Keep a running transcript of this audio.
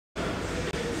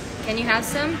Can you have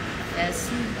some? Yes.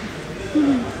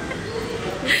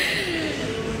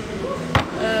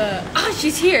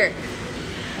 She's here.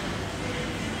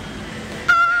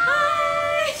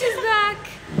 Hi, she's back.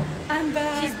 I'm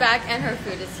back. She's back and her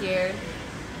food is here.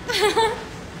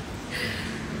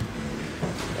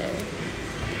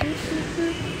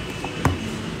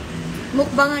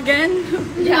 Mukbang again?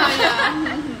 Yeah.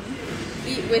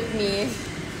 Eat with me.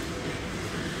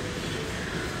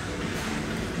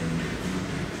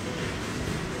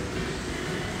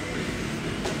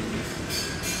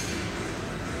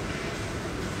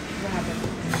 What happened?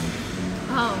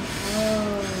 Oh.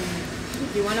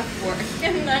 Do you want a fork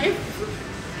and knife?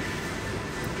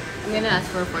 I'm gonna ask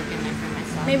for a fork and knife for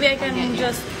myself. Maybe I I'll get can you.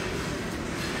 just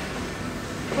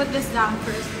put this down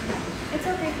first. It's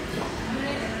okay.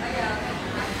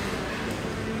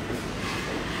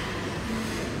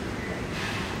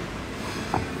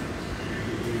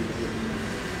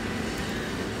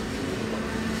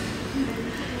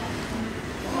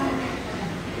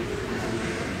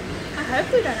 I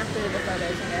hope we don't have to do the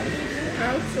photos again.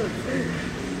 I also too.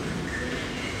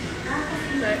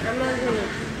 Like, I'm not gonna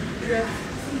dress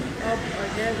up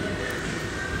again.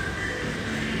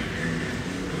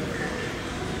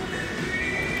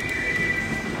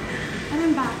 And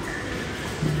I'm back.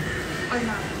 Or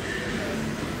not.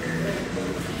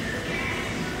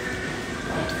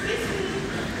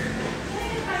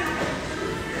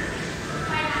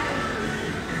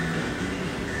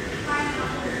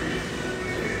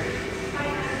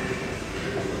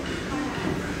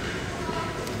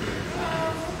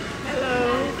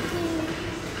 Hello.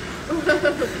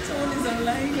 Someone is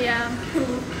online. Yeah.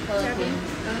 Philippines.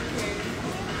 Okay.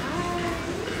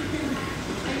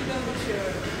 Are you done with your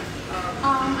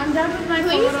I'm done with my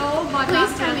Please- photo, but Please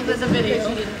not tell me done this with is the because video.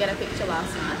 you didn't get a picture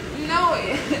last night. No,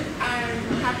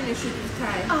 I'm happy to shoot this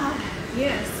tie.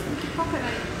 Yes. How can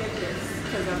I get this?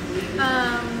 Because I'm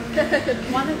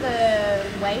bleeding. One of the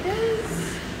waiters?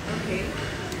 Okay.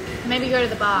 Maybe go to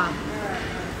the bar.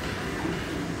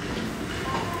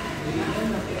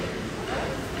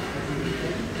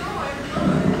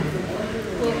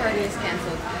 Pool party is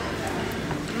cancelled.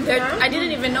 I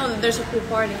didn't even know that there's a pool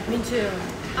party. Me too.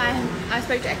 I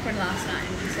spoke to Ekman last night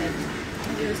and he said,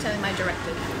 he was telling my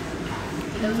director,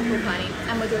 there was a pool party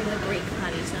and we're doing the Greek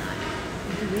party tonight.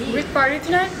 Greek party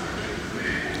tonight?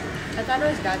 I thought it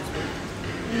was Gatsby.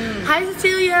 Hi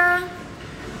Cecilia!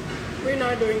 We're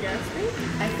not doing Gatsby?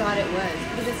 I thought it was.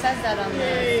 Because it says that on the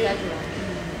Yay. schedule.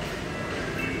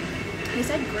 He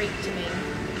said Greek to me.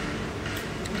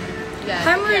 Yeah.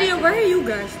 Hi Maria, where are you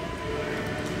guys?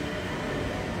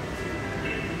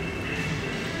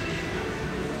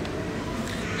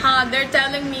 They're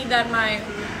telling me that my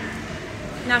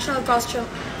national costume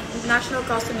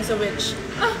is a witch.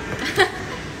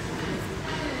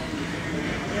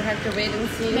 You have to wait and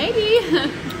see. Maybe.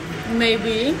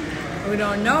 Maybe. We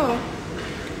don't know.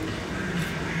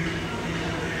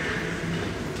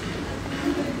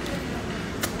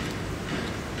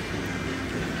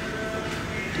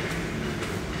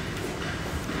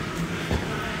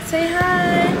 Say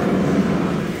hi.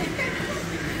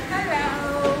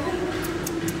 Hello.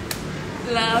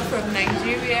 Love from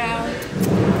Nigeria.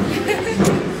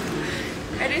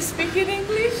 Are they speaking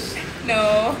English?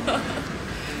 No.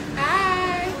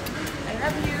 Hi. I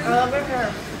love you. I love her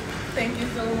hair. Thank you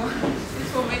so much.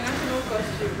 It's for my national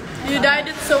costume. You dyed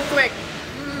it so quick.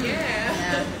 Yeah.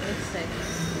 Yeah, it's sick.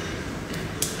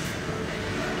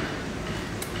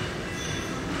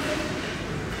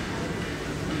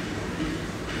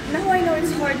 Now I know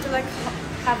it's hard to like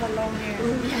have a long hair.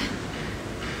 Yeah.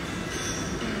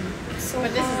 So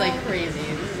But this is like hard. crazy.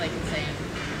 This is like insane.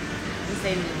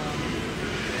 Insanely long.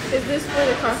 Is this for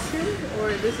the costume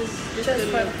or this is just Just the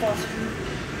for the look? costume.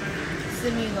 It's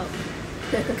the new look.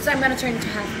 Because I'm gonna turn into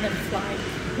half and then fly.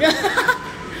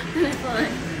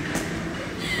 Fun.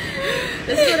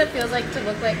 This is what it feels like to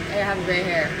look like I have gray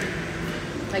hair.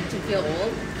 Like to feel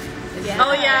old. It's- Yeah.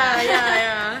 Oh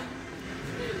yeah.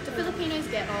 Do Filipinos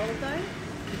get old though?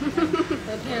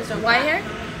 Filipinos don't White hair?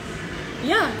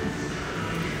 Yeah.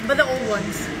 But the old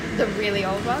ones. The really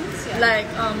old ones? Yeah. Like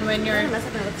when you're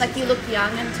Like you look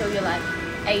young until you're like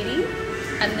 80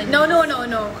 and then no.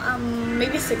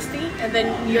 Maybe 60 and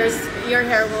then your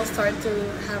hair will start to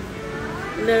have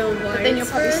little white. But then you'll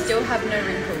probably spurs. still have no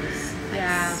wrinkles. Like,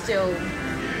 Yeah. Still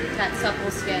that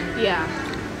supple skin. Yeah.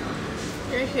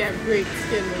 You actually have great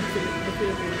skin in the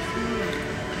Philippines.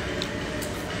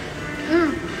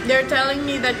 They're telling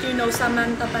me that you know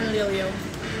Samantha Panlilio.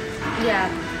 Yeah.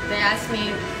 They asked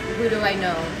me, who do I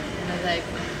know? And I was like,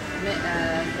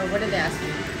 or what did they ask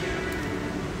me?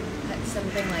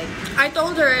 something like. I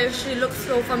told her she looks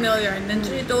so familiar, and then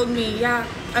she told me, yeah,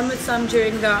 I'm with some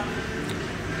during the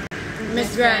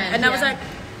Miss Grand, and I was like,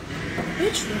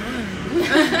 which one?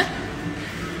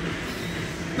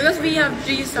 Because we have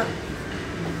Gisa.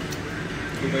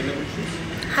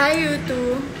 Hi, you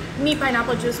two. Me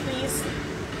pineapple juice, please.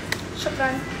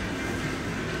 Shukran.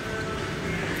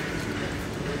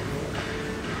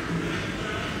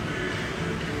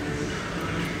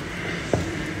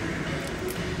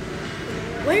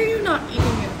 Why are you not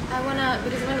eating it? I wanna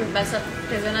because I'm gonna mess up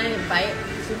because when I bite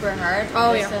super hard,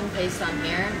 there's some paste on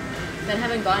here that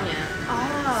haven't gone yet.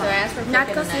 Ah. So I asked for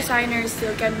Natcos designer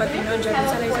still can, but you know, Jen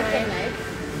have a fork and Salazar. knife.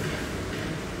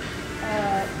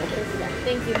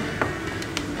 Thank you.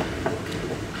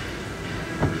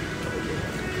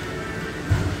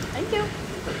 Thank you.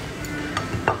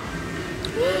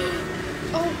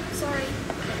 Oh, sorry.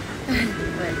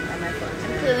 Wait, my phone.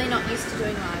 I'm clearly not used to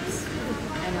doing lives.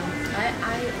 I know.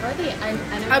 I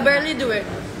know. I barely do it.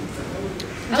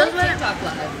 I Just like when TikTok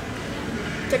live.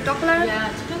 TikTok live? Yeah,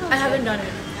 TikTok live. I haven't done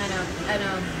it. I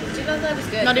know. TikTok live is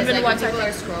good. Not even like, once. when people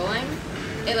are scrolling,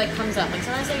 it like comes up. Like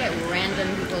sometimes I get random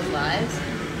people's lives,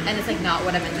 and it's like not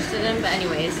what I'm interested in. But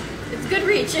anyways, it's good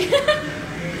reach.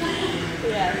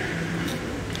 Yeah.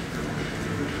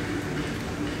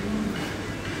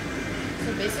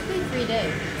 So basically 3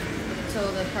 days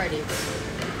till the party.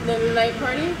 The night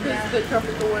party? Because the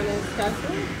tropical one is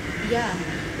Castle? Yeah.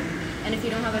 And if you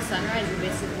don't have a sunrise, you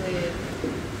basically.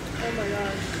 Oh my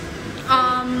gosh.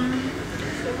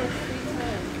 So much free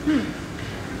time.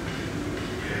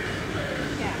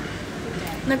 Yeah.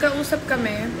 Nagkausap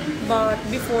kami, but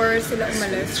before sila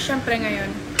umalis, syempre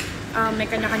ngayon, may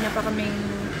kanya-kanya pa kaming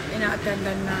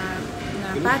ina-attendan na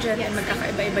pageant, and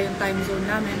magkakaiba-iba yung time zone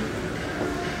namin.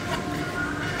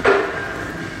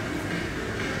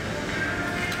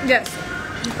 Yes.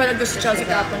 Pala gusto siya sa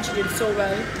kapon, she did so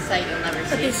well. Sight you'll never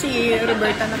Pati see. si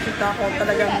Roberta nakita ko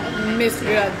talagang Miss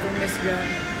Grad kung Miss Grad.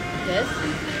 This?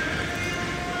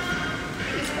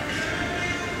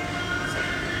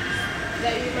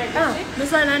 That you might Ah,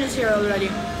 Miss Lalan is here already.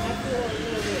 I feel a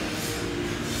little bit.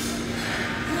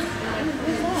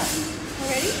 Who's that?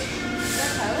 Already? Is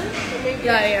that Tyler? So maybe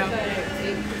Yeah.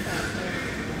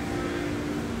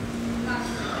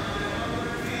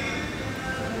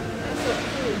 That's so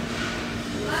cool.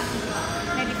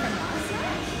 Maybe from last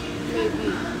night? Maybe.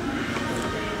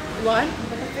 What?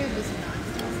 But the food was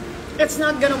nice. It's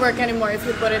not gonna work anymore if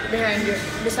you put it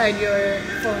beside your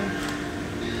phone.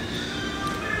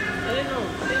 I don't know.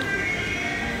 Thank you.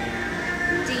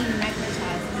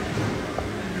 Demagnetized.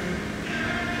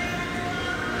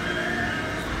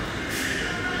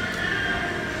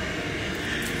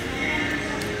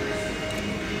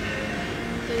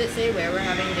 Does it say where we're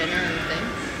having dinner or anything?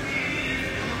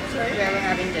 Sorry? Where we're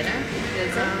having dinner?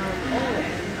 Does it? I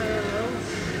don't know.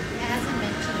 It hasn't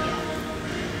mentioned yet.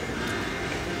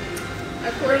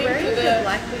 According We're wearing to the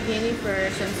black bikini for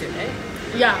swimsuit, right?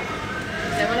 Yeah.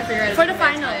 I want to figure out For if the we're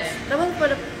gonna finals. tie it. That was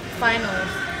for the finals.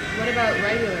 What about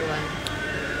regular one?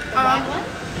 The white one?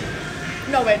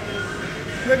 No, wait.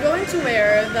 We're going to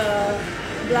wear the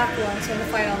black ones on the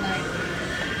final night.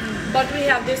 But we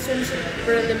have this swimsuit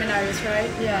preliminaries, right?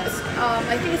 Yeah.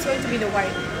 I think it's going to be the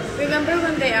white. Remember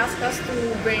when they asked us to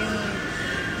bring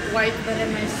white? But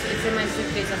it's in my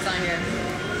suitcase that's not here.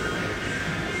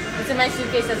 It's in my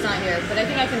suitcase that's not here, but I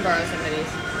think I can borrow somebody's.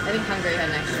 I think Hungary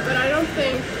had an extra. But I don't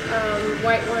think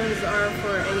white ones are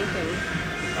for anything.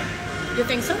 You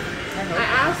think so? I hope. I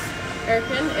asked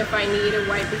Erkin if I need a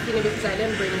white bikini because I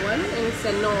didn't bring one, and he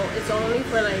said no, it's only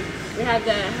for like, we had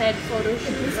the head photo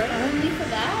shoot, right? Only for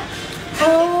that?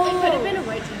 Oh! It could have been a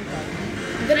white tank top.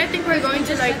 Then I think we're going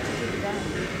to like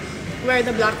wear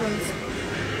the black ones.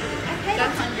 I paid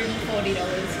 $140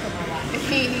 for my white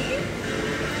bikini.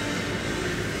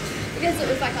 Because it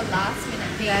was like a last minute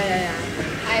thing. Yeah.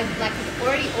 I like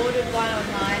already ordered one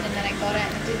online and then I got it and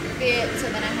it didn't fit, so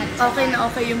then I had to Okay na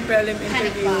okay yung prelim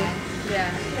panic interview. buy. Yeah.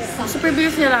 Super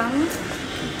bilis niya lang.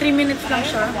 3 minutes lang I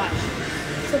siya. don't watch.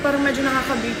 So parang medyo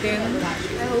nakakabitin.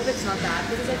 I hope it's not that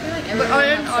because I feel like But everyone all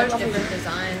in has all, such different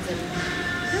designs and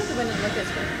I feel like it wouldn't look as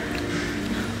good.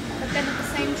 But then at the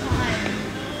same time,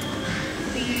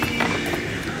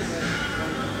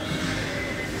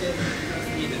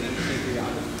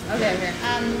 Okay.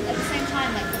 at the same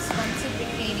time, like the sponsored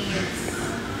bikini is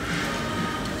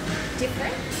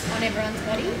different on everyone's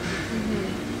body.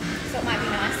 So it might be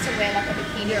nice to wear like a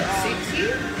bikini that suits you.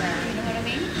 You know what I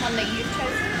mean? One that you've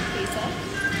chosen, Lisa,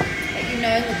 that you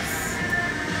know looks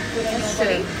good on your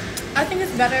body. I think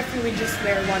it's better if we would just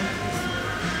wear one piece.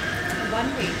 One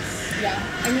piece. Yeah.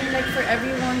 I mean like for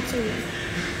everyone to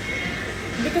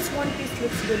Because one piece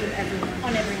looks good on everyone.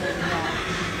 On everyone.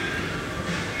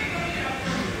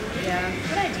 Yeah.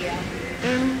 Good idea.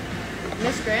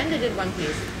 Miss Grand, they did one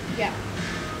piece. Yeah.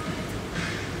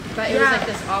 But it was like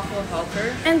this awful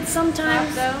halter. And Top,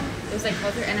 sometimes though. It was like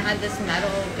halter and it had this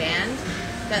metal band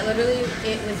that literally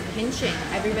it was pinching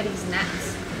everybody's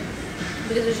necks.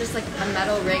 Because it was just like a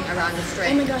metal ring around a oh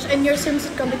string. my gosh, and your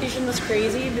swimsuit competition was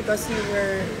crazy because you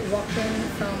were walking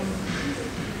from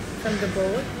the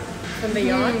boat, from the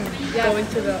yacht, going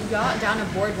to the yacht down a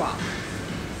boardwalk.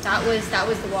 That was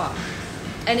the walk.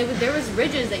 And there was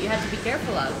ridges that you had to be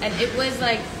careful of. And it was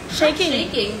like Shaking.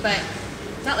 not shaking, but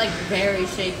not like very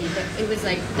shaky, but it was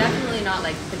like definitely not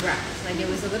like the grass. Like it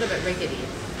was a little bit rickety.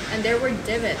 And there were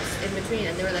divots in between,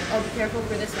 and they were like, "Oh, be careful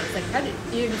for this one." It's like, how did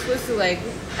you're supposed to like?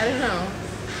 I don't know.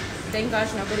 Thank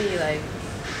gosh nobody like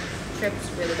tripped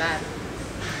really bad.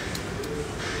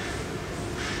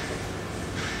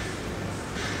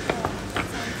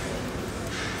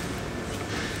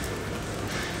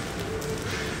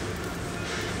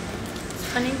 It's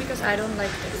funny because I don't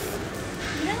like this.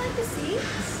 You don't like the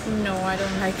seeds? No, I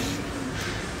don't like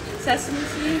Sesame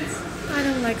seeds. I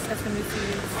don't like sesame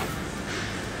seeds.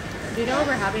 Do you know where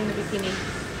we're having the bikini,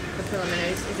 the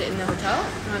preliminaries? Is it in the hotel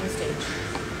or on the stage?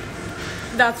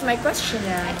 That's my question.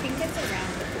 I think it's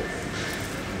around the pool.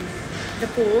 The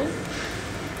pool?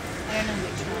 I don't know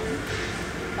which one,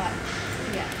 but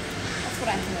yeah, that's what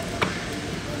I heard.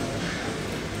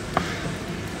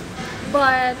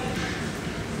 But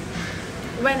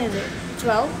when is it?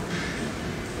 12?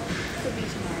 Could be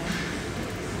tomorrow.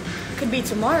 Could be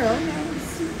tomorrow.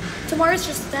 Tomorrow's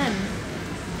just 10.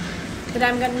 But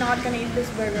I'm not gonna eat this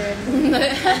burger anymore.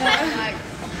 I'm like,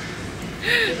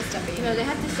 give us stuff You know, they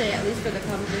have to say at least for the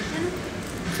competition,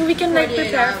 So we can like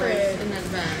 48 prepare for hours it. in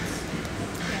advance.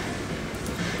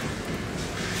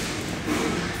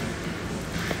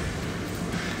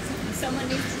 Someone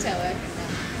needs to tell her.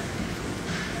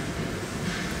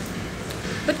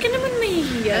 Ba't ka naman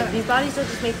mahihiya? These bodies don't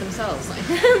just make themselves. Like,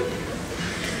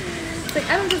 it's like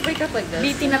I don't just wake up like this.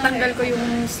 Di tinatanggal ko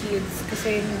yung seeds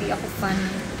kasi hindi ako fan.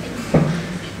 Thank you.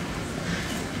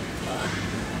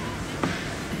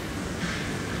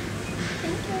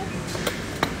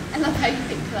 I love how you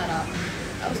picked that up.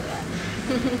 That was that.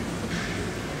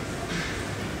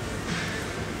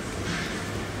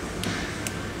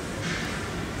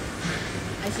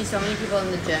 I see so many people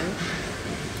in the gym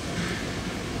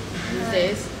these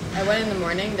days. I went in the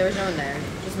morning. There was no one there,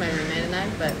 just my roommate and I.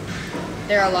 But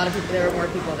there are a lot of people. There were more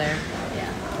people there.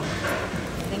 Yeah.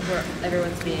 I think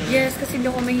everyone's being Yes, kasi hindi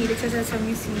ako mahilig sa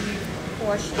sesame seed.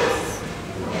 cautious.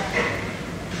 Yeah.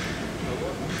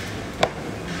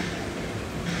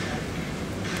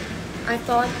 I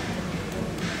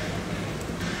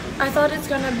thought it's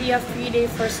gonna be a free day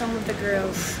for some of the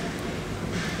girls.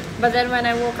 But then when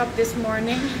I woke up this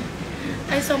morning,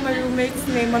 I saw my roommate's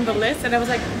name on the list and I was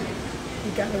like,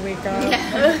 you gotta wake up.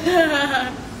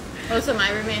 Yeah. Also, my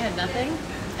roommate had nothing,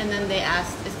 and then they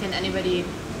asked, "Can anybody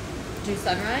do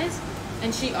sunrise?"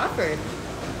 And she offered.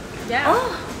 Yeah.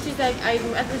 Oh. She's like, "I'm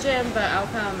at the gym, but I'll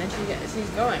come," and she's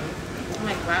going. I'm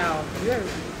like, wow, you're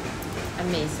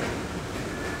amazing.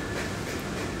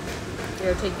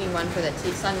 You're taking one for the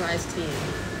sunrise team.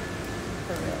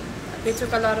 For real. They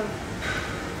took a lot of...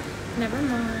 Never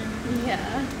mind. Yeah.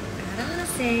 I don't wanna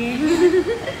say.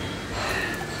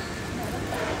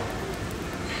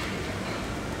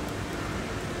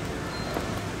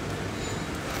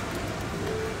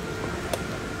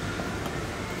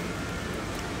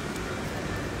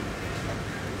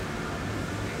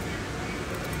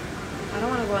 I don't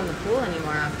want to go in the pool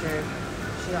anymore after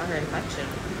she got her infection.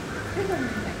 Who got an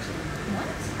infection? What?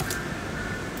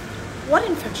 What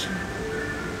infection?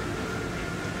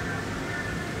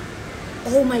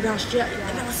 Oh my gosh, yeah,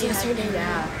 that was yesterday.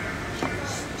 Yeah.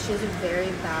 She has a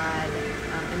very bad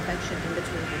infection in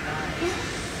between her thighs.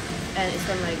 And it's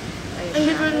from like In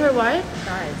between her what?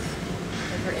 thighs.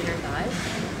 Like her inner thighs.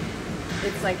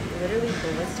 It's like literally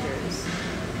blisters.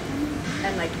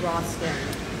 And like raw skin.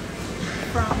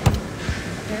 From...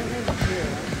 Apparently the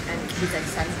pool. And she's like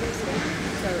sensitive skin.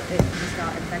 So it just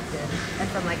got infected. And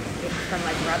from like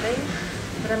rubbing.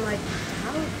 But I'm like,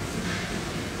 how?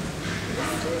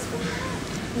 Blisters from that?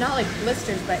 Not like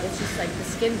blisters, but it's just like the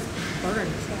skin's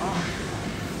burned off.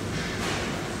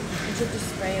 And she had to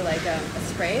spray like a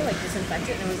spray, like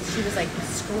disinfectant, and she was like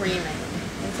screaming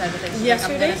inside the thing. She's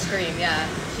Yesterday? like, I'm gonna scream, yeah.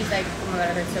 She's like, oh my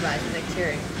god, it hurts so bad. She's like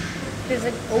tearing. It was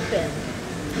like open.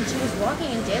 And she was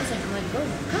walking and dancing. I'm like,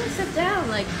 go sit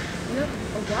down. Like, you have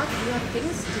a walk, you have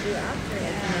things to do after it,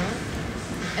 you know?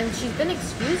 And she's been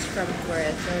excused for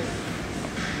it, so.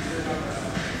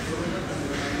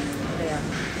 But yeah.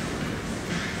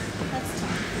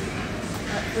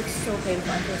 It's so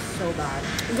painful. I feel so bad.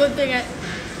 Good thing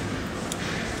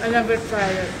I never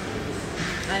tried it.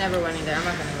 I never went either. I'm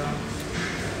not gonna go.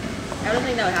 I don't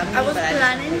think that would happen to I me, was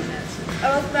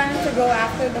but planning to go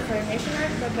after the coronation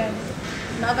arc, but then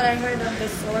now that I heard of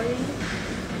this story,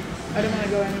 I don't want to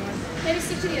go anymore. Maybe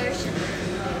stick to the ocean.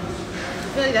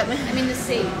 I feel like that. I mean the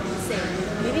sea. The sea.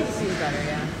 Maybe the sea's better,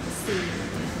 yeah. The sea.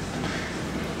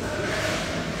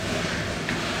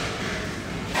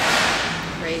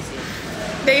 Crazy.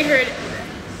 They heard,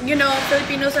 you know,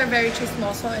 Filipinos are very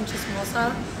chismoso and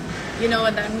chismosa. You know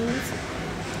what that means?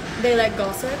 They like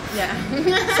gossip. Yeah.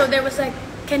 So there was like,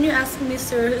 can you ask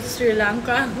Mr. Sri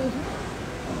Lanka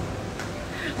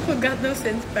who got those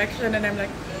inspection? And I'm like,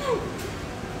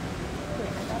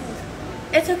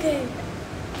 it's okay.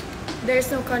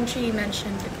 There's no country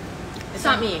mentioned. It's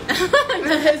not me.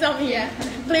 It's not me. Yeah.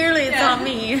 Clearly, it's not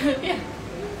me. Yeah.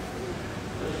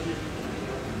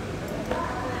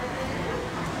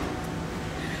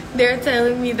 They're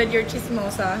telling me that you're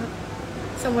chismosa.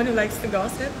 Someone who likes to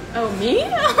gossip. Oh, me?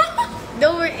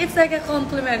 Don't worry, it's like a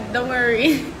compliment. Don't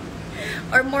worry.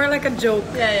 Or more like a joke.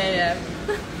 Yeah.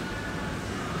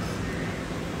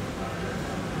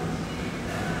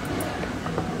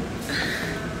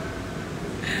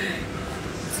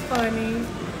 It's funny.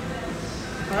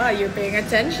 Ah, you're paying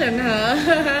attention,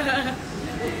 huh?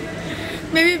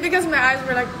 Maybe because my eyes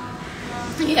were like,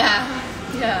 Yeah.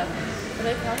 But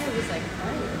I thought I was like,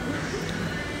 oh.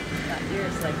 That ear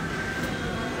is like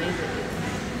crazy.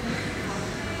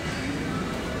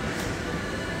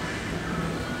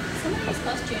 Some of these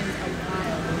costumes are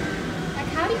wild. Like,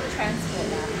 how do you transport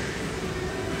that?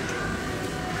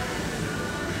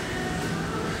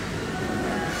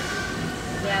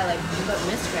 Yeah, like, but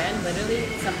Miss Grand, literally,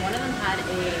 one of them had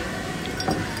a,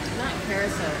 not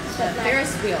carousel, but like-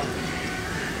 Ferris wheel.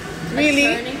 really?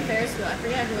 A turning Ferris wheel. I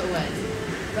forget who it was.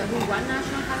 But who won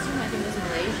national costume, I think, was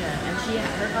Malaysia. And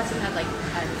her costume had like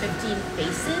 15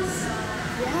 faces.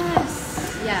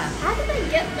 Yes. Yeah. How did they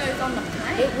get those on the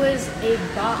plane? It was a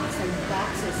box, like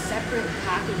boxes, separate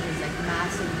packages, like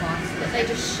massive boxes. They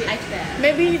just shipped there.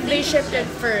 Maybe they shipped it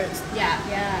first. Yeah.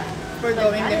 We're Like,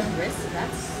 going that there. is risky.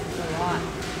 That's a lot.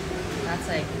 That's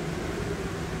like.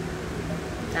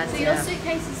 That's So your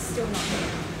suitcase is still not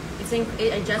here.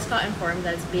 I just got informed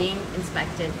that it's being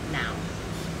inspected now.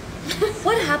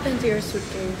 What happened to your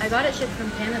suitcase? I got it shipped from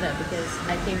Canada because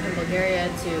I came from Bulgaria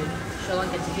to Sri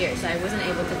Lanka to here, so I wasn't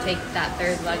able to take that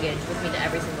third luggage with me to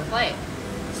every single flight.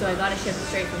 So I got it shipped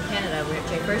straight from Canada, which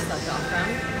I first left off from,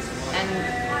 and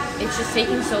it's just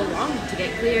taking so long to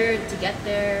get cleared, to get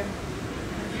there.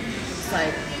 It's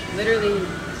like literally,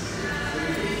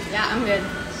 yeah, I'm good.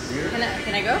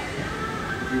 Can I go?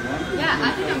 Yeah,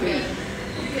 I think I'm good.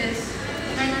 Yes.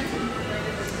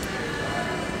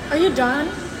 Are you done?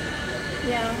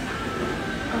 Yeah.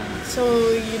 So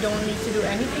you don't need to do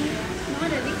anything? No, I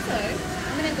don't think so.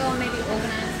 I'm gonna go and maybe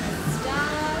organize my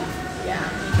stuff. Yeah.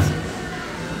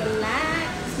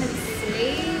 Relax, maybe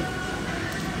sleep.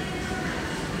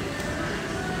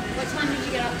 What time did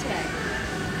you get up today?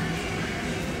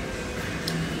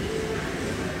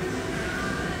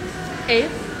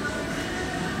 Eight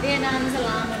Vietnam's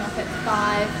alarm went off at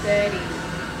 5:30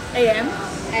 a.m.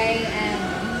 a.m.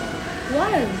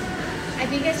 Why? I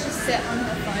think it's just set on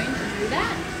her phone to do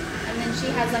that, and then she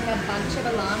has like a bunch of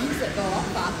alarms that go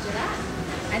off after that,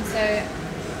 and so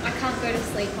I can't go to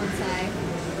sleep once I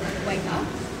wake up,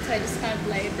 so I just kind of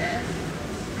laid there.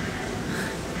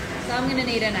 So I'm gonna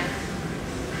need a nap.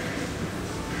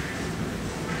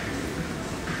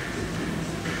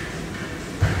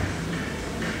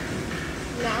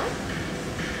 Now?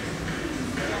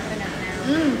 A nap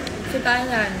now. To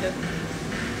Thailand.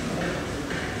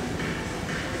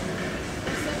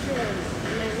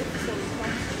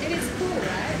 It is cool,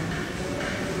 right?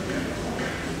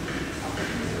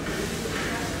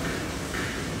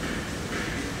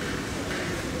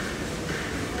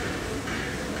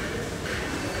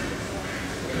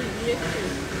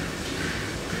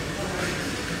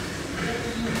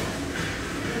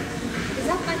 Is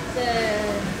that like the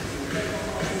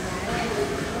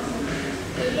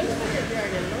It looks like a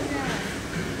dragon, no? yeah.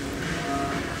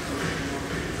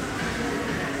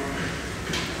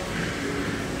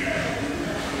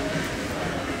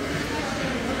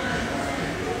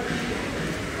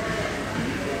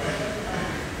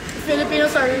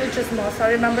 Filipinos are really chismosa.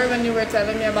 I remember when you were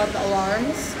telling me about the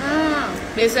alarms. Ah.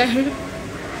 They said,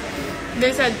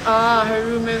 her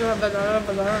roommate have a lot of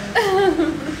alarms.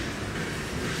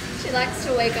 She likes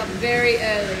to wake up very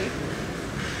early.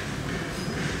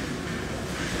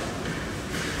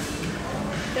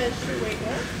 Does she wake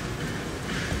up?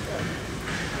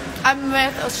 I'm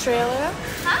with Australia.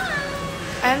 Hi.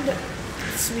 And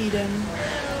Sweden.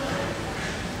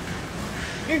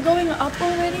 You're going up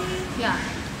already? Yeah.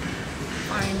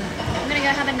 Fine. I'm gonna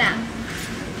go have a nap.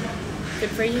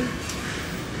 Good for you.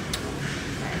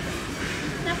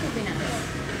 Nap will be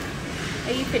nice.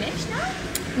 Are you finished now?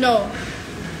 No.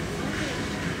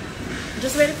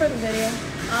 Just waiting for the video.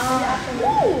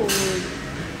 Ooh.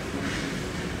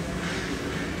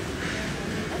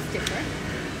 That's different.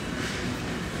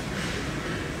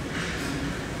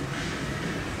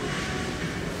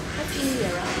 That's India,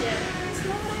 right? Yeah. It's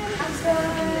not what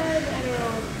I don't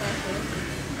know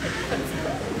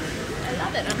I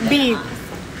love it. B,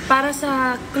 para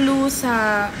sa clue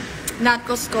sa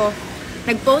Natcos ko,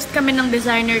 nag-post kami ng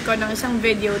designer ko ng isang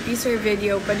video, teaser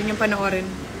video, pwede nyo panoorin.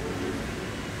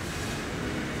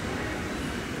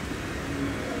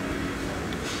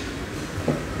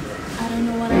 I don't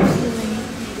know what I'm feeling.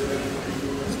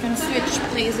 Just gonna switch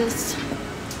places.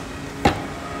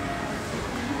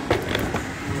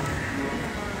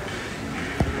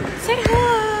 Say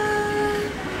hi!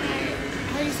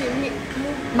 How do you say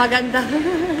Magandang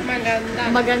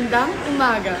magandang? magandang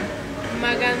umaga.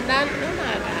 Magandang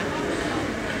umaga.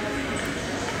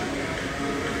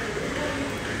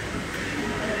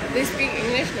 They speak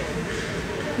English now.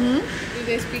 Do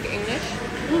they speak English?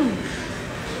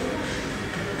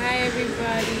 Hi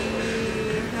everybody.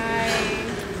 Hi.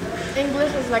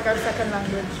 English is like our second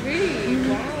language. Really?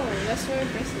 Wow, that's so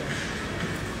impressive.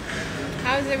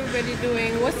 How's everybody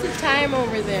doing? What's the time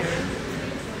over there?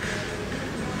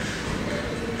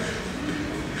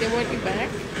 They want you back?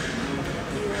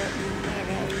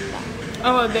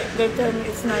 Oh, they tell me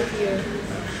it's not here.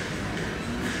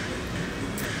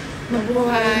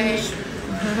 Mabuhay.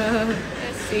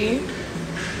 Let's see.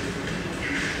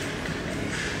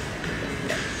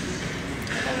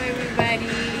 Hello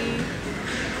everybody.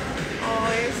 Oh,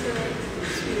 you're so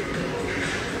sweet.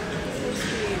 So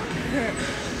sweet.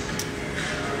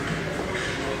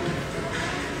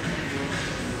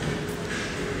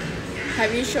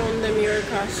 Have you shown them your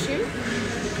costume?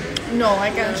 No,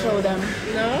 I can't show them.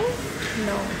 No?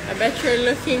 No. I bet you're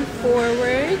looking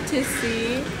forward to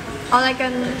see. All I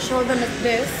can show them is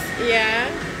this. Yeah?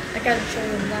 I can't show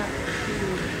them that.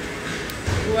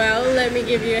 Well, let me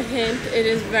give you a hint. It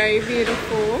is very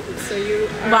beautiful. So you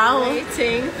are Wow.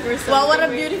 waiting for something. Wow, what a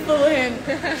beautiful hint.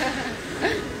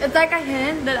 It's like a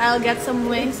hint that I'll get some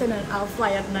wings and then I'll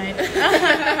fly at night.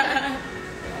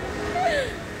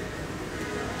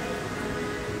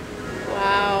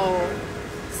 Wow.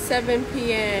 7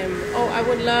 p.m. Oh, I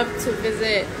would love to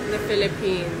visit the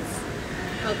Philippines.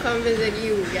 I'll come visit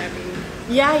you, Gabby.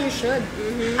 Yeah, you should.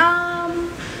 I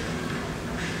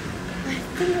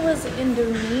think it was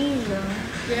Indonesia.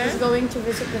 Yeah? She's going to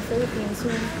visit the Philippines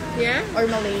soon. Yeah? Or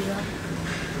Malaysia.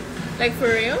 Like for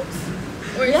reals?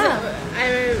 Or is Yeah.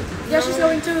 Yeah, she's no.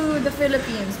 going to the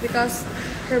Philippines because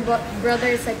her brother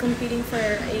is like competing for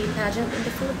a pageant in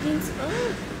the Philippines.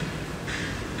 Oh.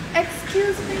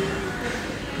 Excuse me.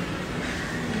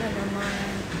 Never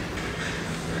mind.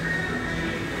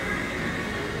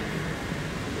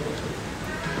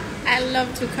 I love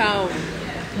to come.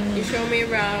 You show me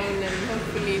around and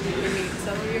hopefully we will meet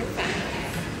some of your fans.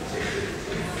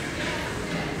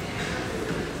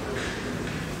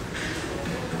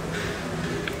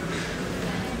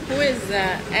 Who is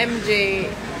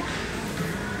MJ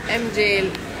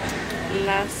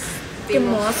Lastimos?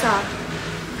 Timosa.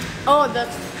 Oh,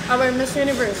 that's our Miss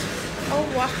Universe. Oh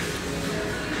wow.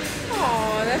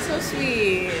 Oh, that's so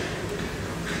sweet.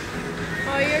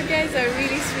 Oh, you guys are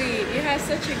really sweet. You have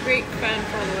such a great fan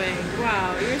following.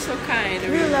 Wow, you're so kind.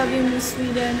 We love you, Miss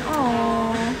Sweden.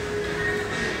 Oh,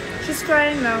 she's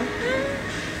crying now.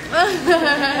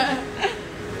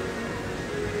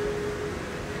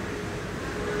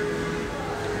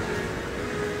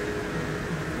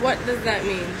 What does that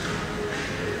mean?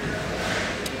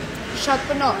 Shot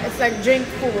puno. It's like drink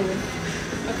full.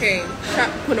 Okay, shot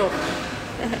puno.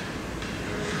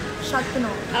 Shot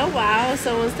puno. Oh wow,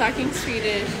 someone's talking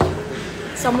Swedish.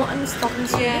 Someone is talking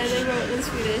Swedish. Yeah, they wrote in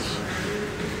Swedish.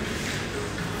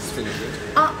 Let's finish it.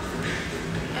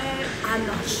 I'm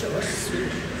not sure.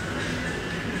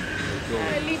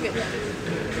 Leave it.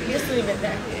 Just leave it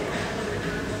there.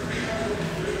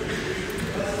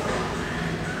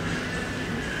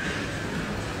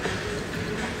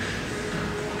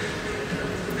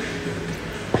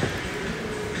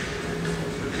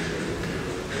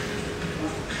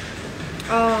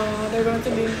 Oh, they're going to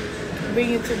bring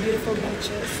you to beautiful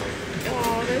beaches.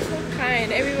 Oh, they're so kind.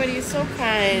 Everybody is so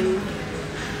kind.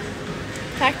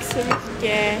 Tack så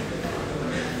mycket.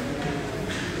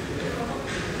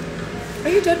 Are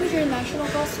you done with your national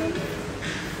costume?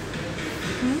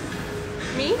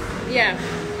 Me? Me? Yeah.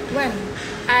 When?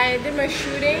 I did my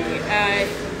shooting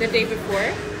the day before,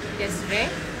 yesterday,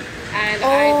 and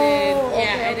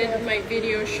I did my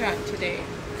video shot today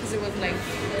because it was like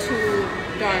too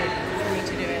dark for me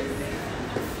to do it.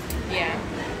 Yeah,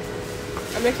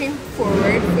 I'm looking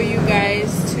forward for you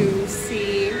guys to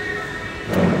see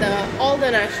all the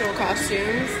national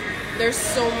costumes. There's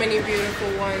so many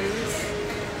beautiful ones.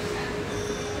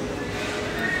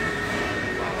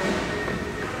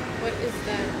 What is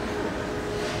that?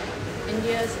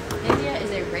 India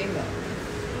is a rainbow.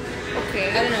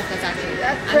 Okay. I don't know if that's actually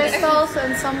Crystals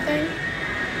and something.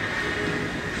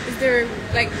 Is there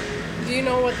like, do you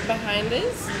know what behind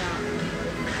is? No.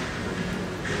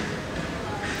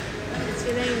 It's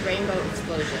giving rainbow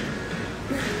explosion.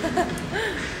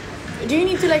 Do you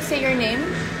need to like say your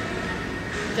name?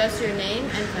 Just your name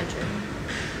and country.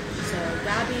 So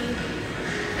Gabby.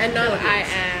 And not Philippines. I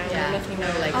am. Yeah. Nothing No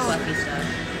like Oh. fluffy stuff.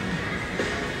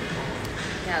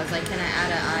 Yeah, I was like, can I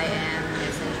add a I am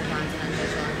Miss Intercontinental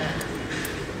Sri Lanka?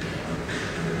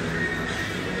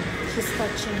 She's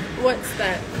touching. What's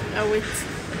that?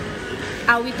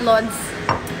 Awit Lods.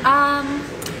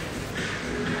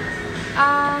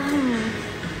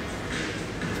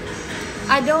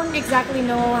 I don't exactly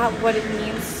know what it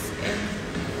means in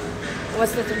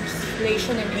what's the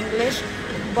translation in English,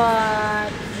 but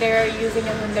they're using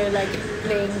it when they're like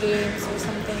playing games or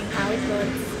something. Awit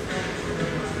Lods.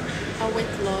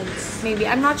 Awit Lods. Maybe.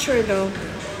 I'm not sure though.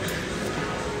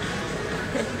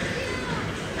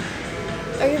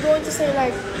 Are you going to say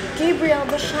like Gabriel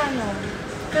Basiano?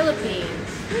 Philippines.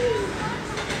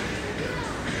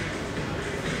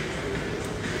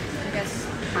 I guess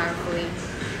powerfully.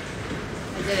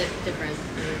 I did it different.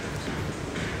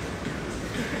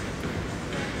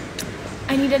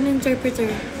 I need an interpreter.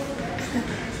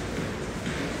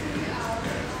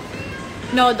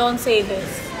 No, don't say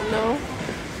this. No?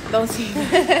 Don't say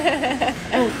this.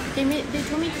 Oh, they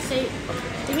told me to say.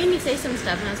 They made me say some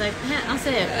stuff, and I was like, I'll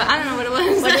say it, but I don't know what it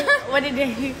was. What did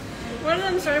they? One of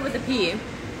them started with a P.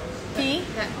 P?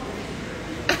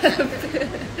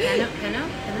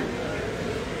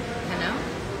 Hello?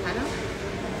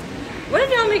 What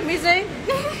did y'all make me say?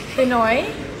 Pinoy?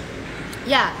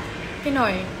 Yeah.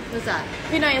 Pinoy. What's that?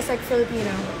 Pinoy is like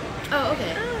Filipino. Oh,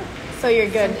 okay. So you're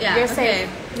good. Yeah. You're okay. safe.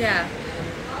 Yeah.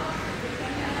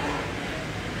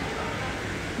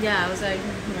 Yeah, I was like,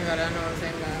 oh my god, I don't know what I'm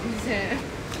saying now.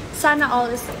 Sana all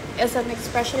is an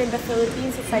expression in the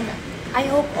Philippines. It's like, I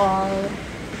hope all.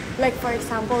 Like for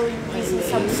example, you see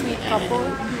some sweet couple,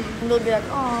 and they'll be like,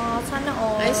 oh, sana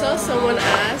all. I saw someone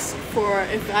ask for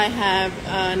if I have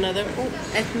another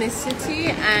ethnicity,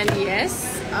 and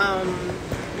yes,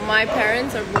 my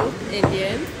parents are both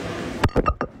Indian.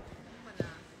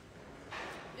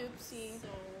 Oopsie. So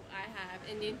I have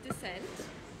Indian descent,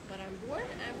 but I'm born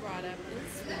and brought up in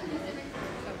Sweden.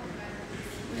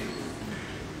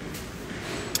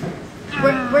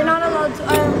 We're not allowed to.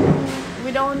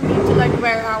 We don't need to like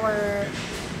wear our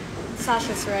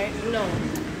sashes, right? No,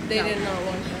 they did not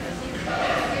want that.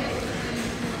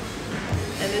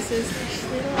 And this is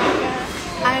Sri Lanka.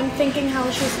 I'm thinking how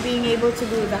she's being able to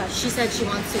do that. She said she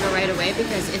wants to go right away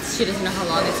because she doesn't know how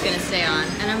long it's gonna stay on.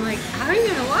 And I'm like, how are you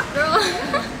gonna walk, girl?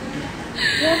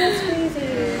 Yeah, that's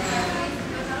crazy.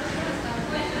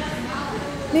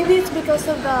 Maybe it's because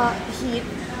of the heat.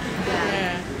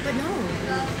 Yeah. But no,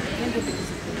 it can't be because of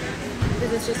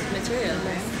because it's just material,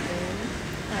 right?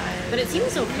 But it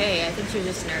seems okay. I think she was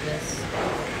just nervous.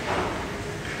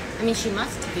 I mean, she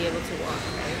must be able to walk,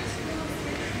 right?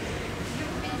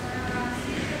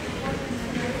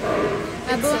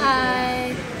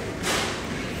 Mabuhay!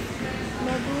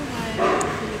 Mabuhay.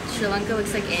 Sri Lanka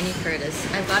looks like Annie Curtis.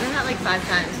 I've gotten that like 5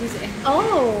 times. Who's Annie?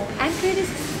 Oh, Anne Curtis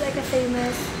is like a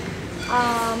famous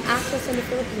actress in the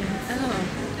Philippines. Oh,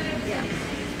 Yeah.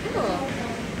 cool.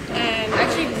 And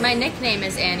Actually, my nickname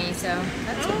is Annie, so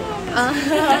that's cool. Yeah.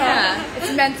 Yeah.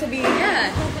 It's meant to be.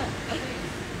 Yeah.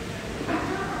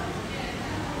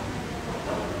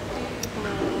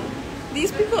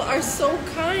 these people are so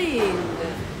kind.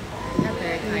 They're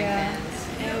very kind Yeah. fans.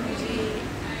 MG.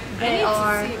 They I need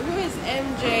are. to see who is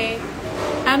MJ.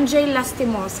 MJ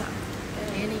Lastimosa.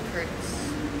 Annie Curtis.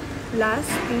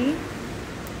 Lasti.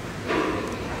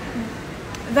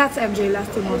 That's MJ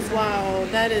Lastimosa. Wow,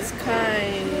 that is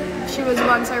kind. She was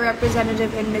once a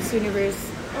representative in Miss Universe.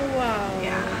 Oh wow.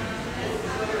 Yeah.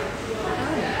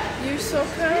 You're so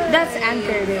kind. That's Anne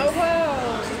Curtis. Oh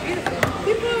wow. She's beautiful.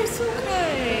 People are so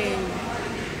kind.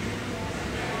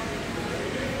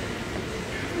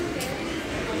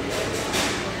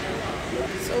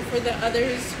 So for the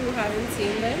others who haven't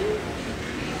seen them,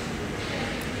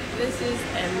 this is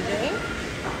MJ.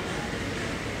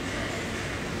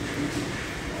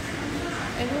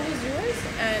 And who was yours?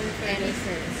 And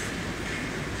Anis's.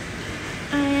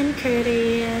 And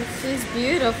Curtis. She's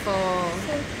beautiful.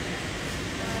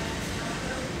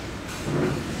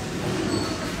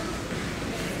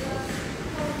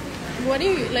 what do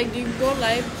you like? Do you go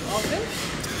live often?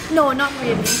 No, not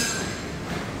really.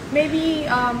 Maybe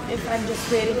if I'm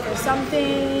just waiting for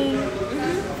something.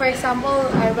 For example,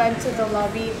 I went to the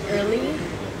lobby early,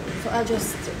 so I'll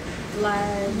just do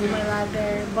my live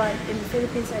there. But in the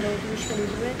Philippines, I don't usually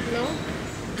do it. No.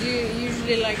 Do you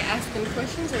usually like ask them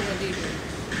questions, or what do you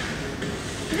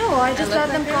do? No, I just look let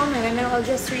them like her? comment, and then I'll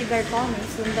just read their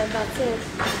comments, and then that's it.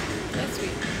 That's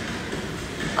sweet.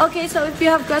 Okay, so if you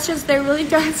have questions, they're willing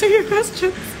to answer your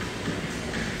questions.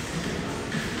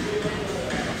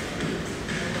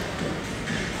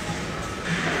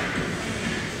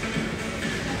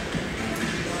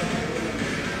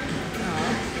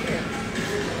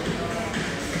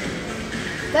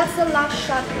 That's the last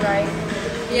shot, right?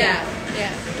 Yeah.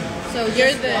 Yeah. So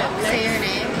You're just the walk, say next- your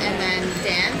name, and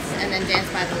then dance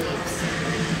by the leaves.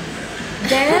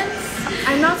 Dance?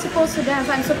 I'm not supposed to dance.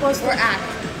 I'm supposed Or to act.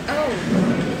 Oh,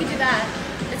 you could do that.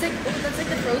 It's like that's like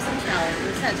the Frozen challenge.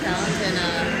 What's that challenge?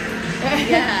 And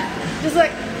yeah, just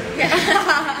like yeah.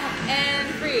 And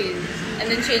freeze, and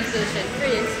then change position.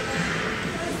 Freeze.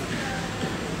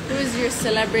 Who is your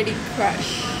celebrity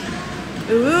crush?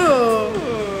 ooh,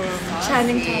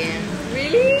 Channing Saucy. Tatum.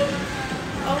 Really?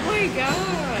 Oh my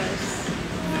gosh.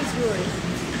 Who's yours?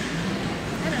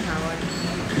 I don't know what.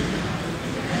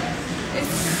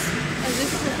 It's a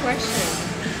difficult question.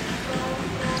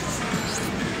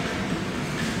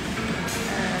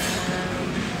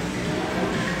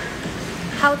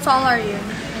 How tall are you?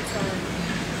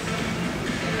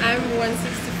 I'm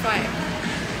 165.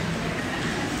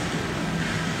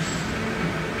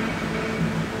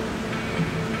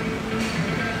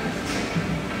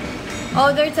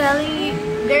 Oh, they're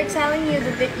telling you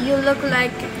that you look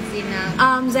like Zina.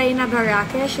 Zaina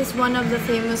Barake. She's one of the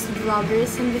famous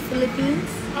vloggers in the Philippines.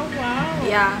 Oh wow.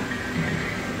 Yeah.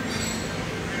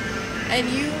 And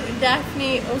you,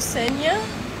 Daphne Osenia?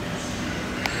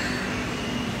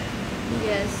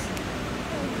 Yes.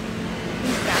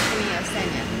 Who's Daphne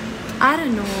Osenia? I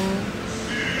don't know.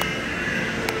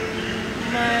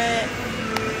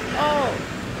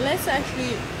 Let's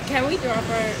actually, can we drop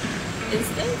our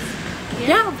instance?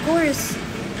 Yeah, of course.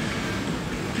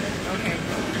 Okay.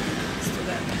 Let's do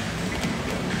that.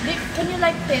 Can you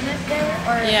like pin it there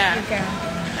or Yeah. you can?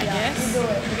 I guess. You do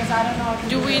it because I don't know how to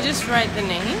Do we it. just write the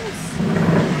names? I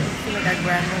feel like our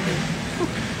grandmother.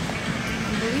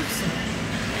 I believe so.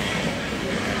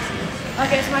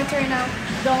 Okay, it's my turn now.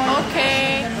 Don't.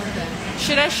 Okay.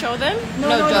 Should I show them? No.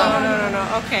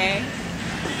 No. Okay.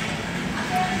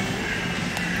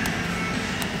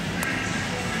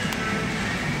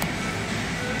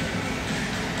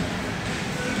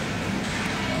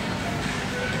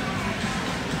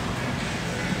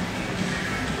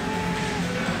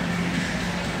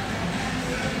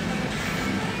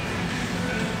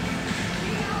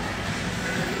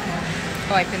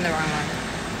 Oh, I pinned the wrong one.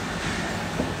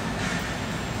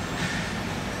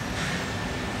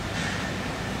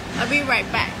 I'll be right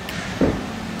back.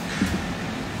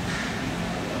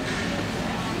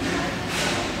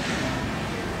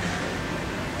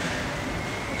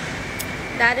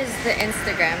 That is the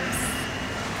Instagrams.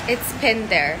 It's pinned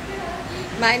there.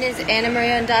 Mine is Anna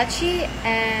Maria Ondachi,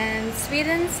 and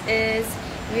Sweden's is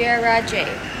Viera_J_.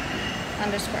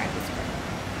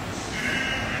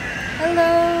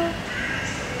 Hello.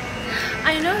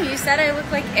 I know, you said I look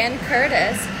like Ann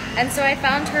Curtis, and so I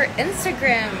found her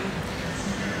Instagram.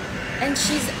 And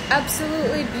she's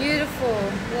absolutely beautiful.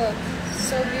 Look,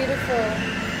 so beautiful.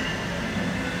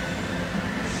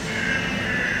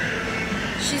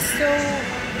 She's so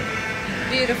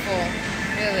beautiful,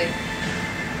 really.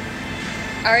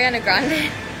 Ariana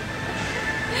Grande.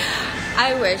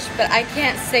 I wish, but I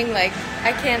can't sing like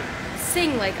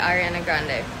Ariana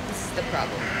Grande. This is the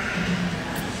problem.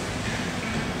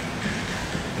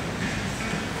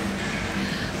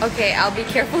 Okay, I'll be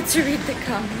careful to read the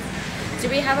comments. Do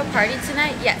we have a party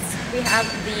tonight? Yes, we have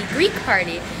the Greek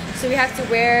party. So we have to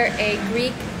wear a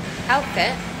Greek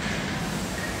outfit.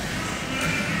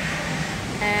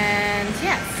 And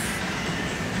yes.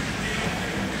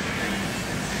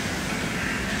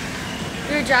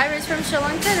 Your driver's from Sri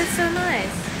Lanka? That's so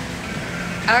nice.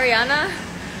 Ariana?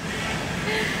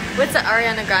 What's the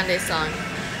Ariana Grande song?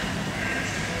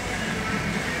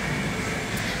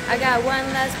 I got one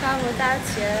last problem without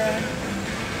you.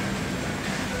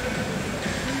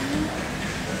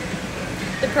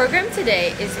 The program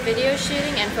today is video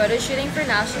shooting and photo shooting for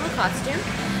national costume.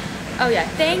 Oh yeah,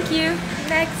 thank you.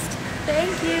 Next.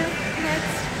 Thank you.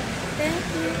 Next. Thank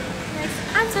you. Next.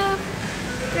 I'm so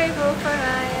grateful for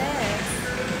my ex.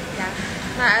 Yeah.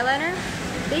 My eyeliner?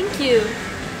 Thank you.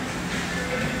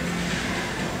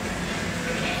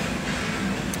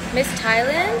 Miss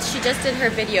Thailand, she just did her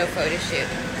video photo shoot.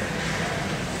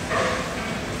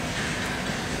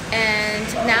 And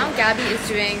now Gabby is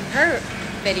doing her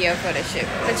video photo shoot.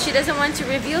 But she doesn't want to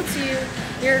reveal to you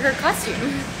her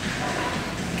costume.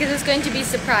 Because it's going to be a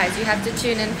surprise. You have to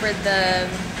tune in for the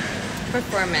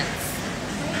performance.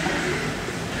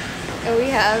 And we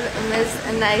have Miss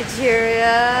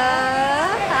Nigeria.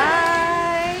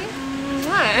 Hi.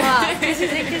 Wow,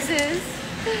 kisses and kisses.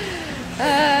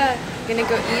 Gonna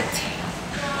go eat.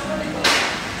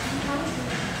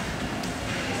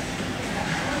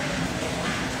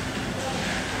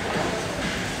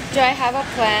 Do I have a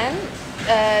plan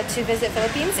to visit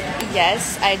Philippines?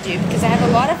 Yes, I do, because I have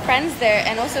a lot of friends there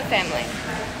and also family.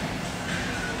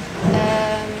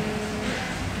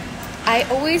 I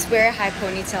always wear a high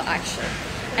ponytail actually,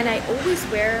 and I always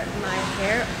wear my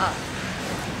hair up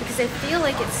because I feel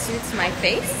like it suits my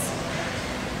face.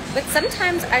 But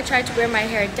sometimes I try to wear my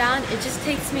hair down. It just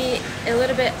takes me a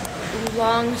little bit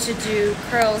long to do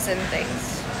curls and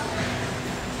things.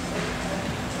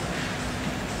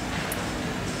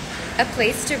 A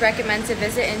place to recommend to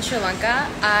visit in Sri Lanka.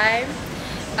 I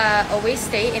always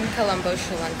stay in Colombo,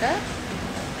 Sri Lanka.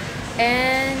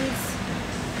 And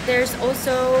there's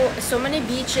also so many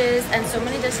beaches and so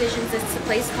many destinations. It's a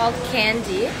place called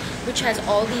Kandy, which has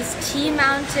all these tea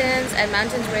mountains and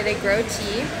mountains where they grow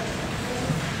tea.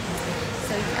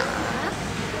 So yeah,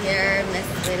 here, Miss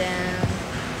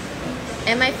Vidam.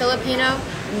 Am I Filipino?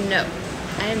 No,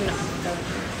 I am not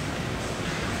Filipino.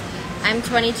 I'm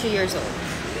 22 years old.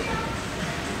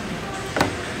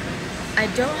 I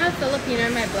don't have Filipino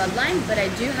in my bloodline, but I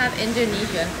do have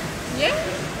Indonesia. Yeah.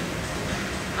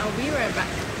 I'll be right back.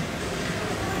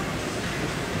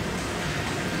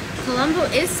 Colombo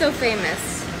is so famous.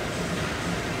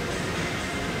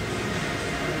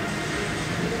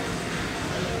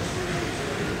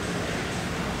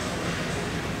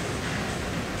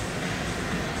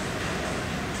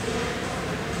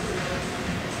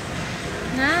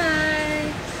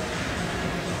 Hi.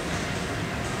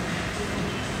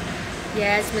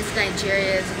 Yes, Miss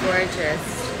Nigeria is gorgeous.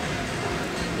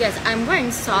 Yes, I'm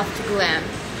wearing soft glam.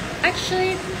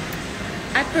 Actually,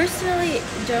 I personally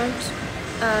don't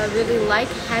really like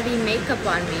heavy makeup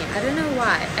on me. I don't know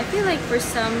why. I feel like for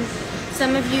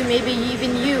some of you, maybe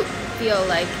even you feel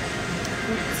like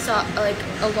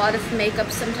a lot of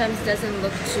makeup sometimes doesn't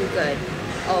look too good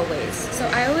always. So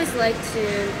I always like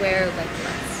to wear like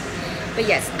less. But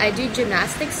yes, I do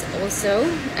gymnastics also.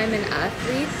 I'm an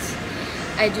athlete.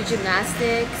 I do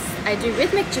gymnastics. I do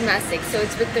rhythmic gymnastics. So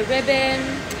it's with the ribbon,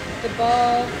 the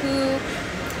ball, hoop,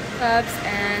 clubs,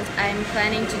 and I'm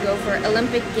planning to go for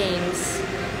Olympic Games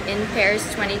in Paris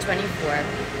 2024.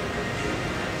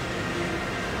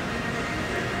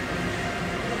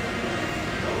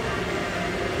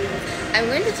 I'm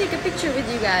going to take a picture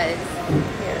with you guys.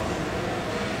 Here.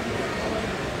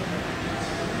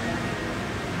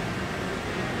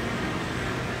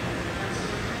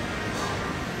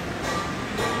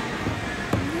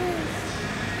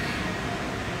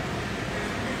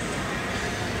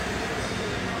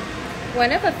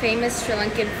 One of a famous Sri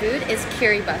Lankan food is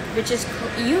kiribat, which is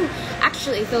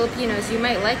actually Filipinos, you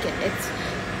might like it. It's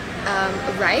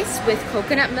rice with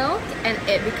coconut milk, and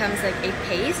it becomes like a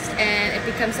paste, and it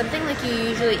becomes something like you're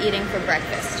usually eating for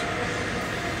breakfast.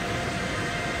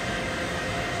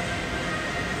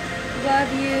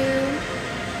 Love you.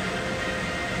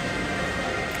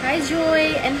 Hi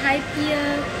Joy and hi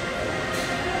Pia.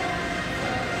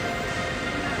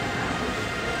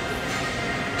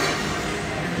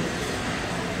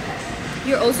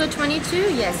 You're also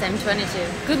 22? Yes, I'm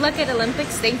 22. Good luck at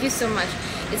Olympics. Thank you so much.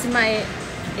 It's my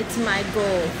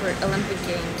goal for Olympic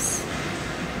Games.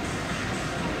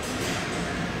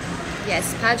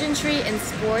 Yes, pageantry and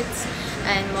sports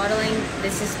and modeling,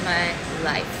 this is my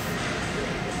life.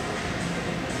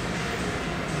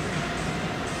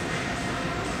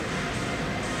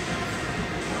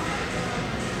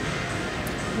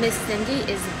 Miss Cindy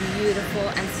is beautiful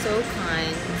and so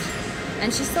kind.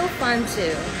 And she's so fun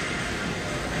too.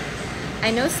 I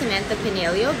know Samantha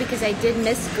Pinelio because I did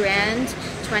Miss Grand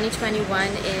 2021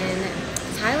 in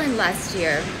Thailand last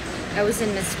year. I was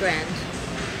in Miss Grand.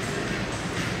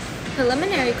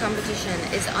 Preliminary competition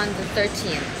is on the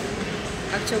 13th,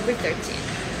 October 13th.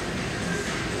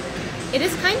 It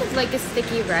is kind of like a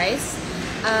sticky rice,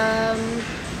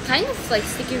 kind of like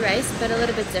sticky rice, but a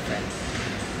little bit different.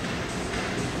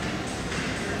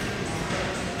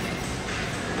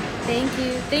 Thank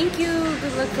you. Thank you.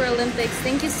 Good luck for Olympics.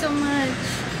 Thank you so much.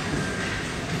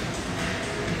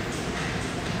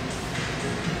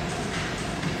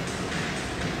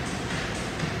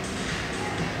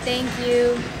 Thank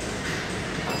you.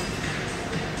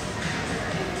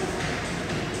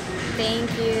 Thank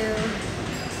you.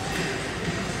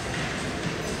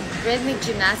 Rhythmic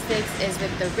gymnastics is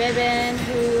with the ribbon,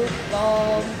 hoop,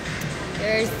 ball.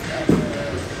 There's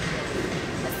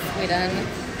we done.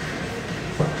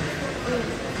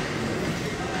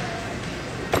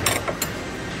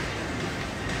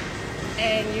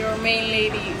 And your main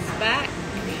lady is back.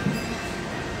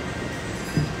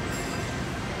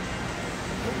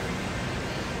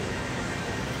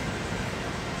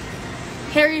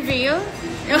 Hair reveal?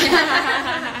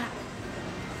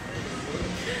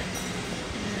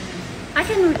 I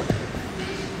can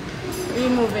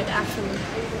remove it actually.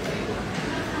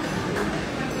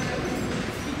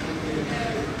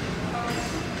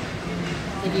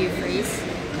 Did you freeze?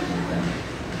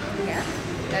 Yeah,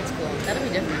 that's cool. That'll be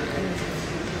different.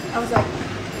 I was like,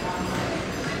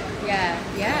 Yeah.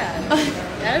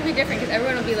 That'll be different because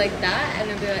everyone will be like that, and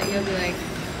you'll be like,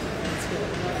 that's cool.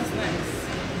 That's nice.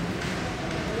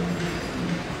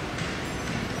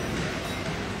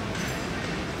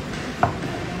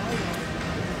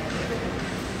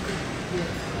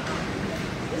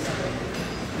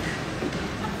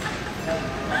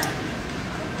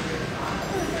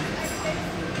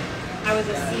 I was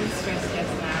a seamstress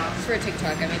just now. It's for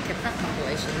TikTok. I make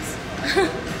compilations.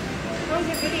 What was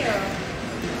your video?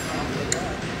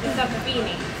 It's a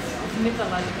beanie. It's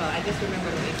mythological. I just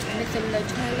remember what you said.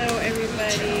 Hello,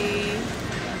 everybody.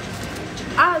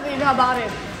 I'll read about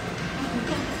it.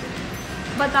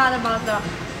 But not about the...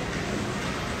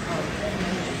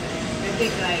 I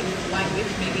think like 1 week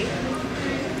maybe.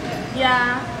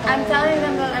 Yeah, I'm telling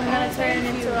them that I'm gonna turn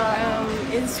into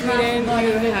a... In Sweden,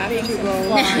 you have to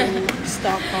go to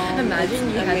Stockholm. Imagine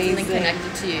you It's had something amazing.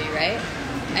 connected to you, right?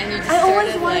 And you just I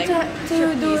always started, wanted like, to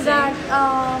do trapezing. that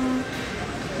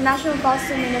national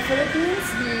costume in the Philippines.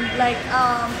 Like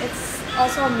it's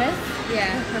also a myth.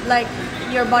 Yeah. Like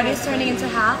your body's turning into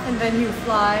half and then you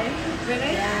fly.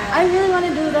 Really? I really want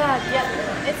to do that.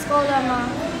 Yeah, it's called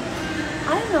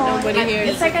I don't know. Nobody here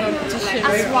It's is like a a competition. as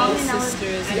We're long all as I was.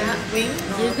 sisters. Yeah. Wing?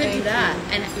 You could do that,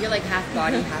 and you're like half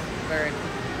body, half bird.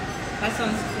 That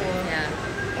sounds cool. Yeah.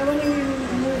 I want to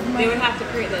remove my They would have to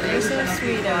create the illusion of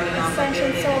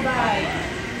extension freedom. so bad.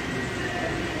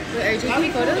 Wait, are you That'd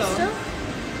be taking photos cool, still?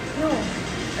 No.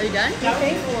 Are you done? That would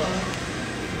be cool.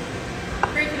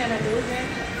 Creating an illusion,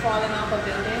 falling off a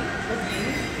building with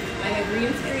wings, like a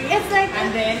green screen. It's like and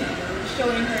then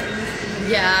showing her in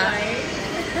the Yeah. sky.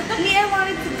 me. I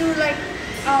wanted to do like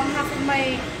half of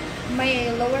my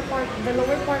lower part, the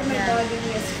lower part of my Yeah. body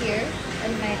is here,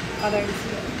 and my other is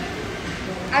here.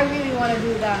 I really want to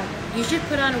do that. You should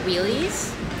put on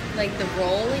wheelies, like the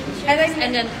rolling shoes,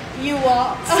 And then you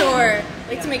walk. soar,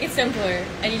 like to make it simpler,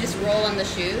 and you just roll on the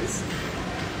shoes.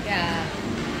 Yeah.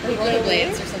 Like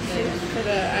rollerblades or something. For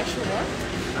the actual walk?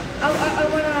 I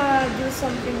want to do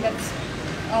something that's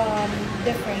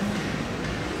different.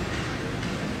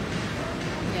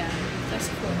 Yeah. That's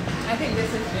cool. I think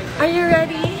this is different. Are you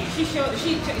ready? She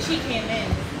came in.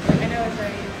 I know it's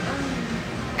right.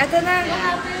 Ito na.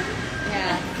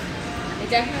 Yeah. It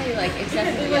definitely Because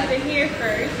definitely. it was the here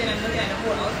first, and I'm looking at the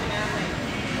whole outfit, and I'm like,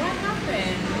 what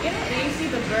happened? Yeah, and you see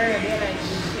the bird, you're like,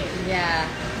 shit. Yeah.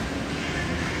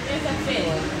 There's a fit.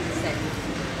 Sick.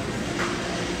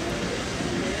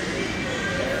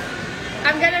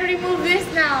 I'm gonna remove this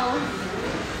now.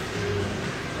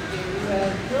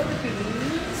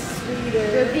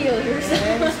 Reveal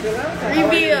yourself.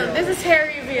 Reveal. This is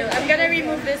hair reveal. I'm gonna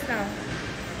remove this now.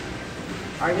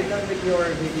 Are you done with your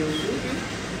video shoot?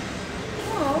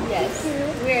 Oh, Yes.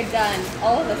 We're done.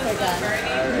 All of us are done.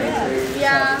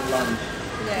 Yeah. Lunch.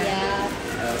 Yeah.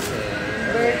 Okay.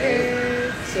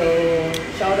 Burgers. So,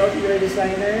 shout out to your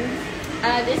designer.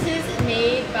 This is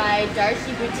made by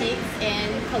Darshi Boutiques in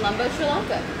Colombo, Sri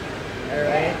Lanka.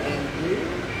 Alright, and you?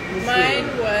 Miss Mine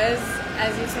you. was,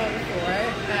 as you saw before,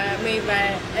 made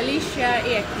by Alicia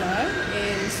Ekla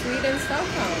in Sweden,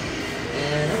 Stockholm.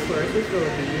 And of course, the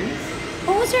Philippines.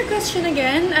 What was your question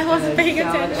again? I wasn't paying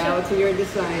Shout attention. out to your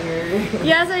designer.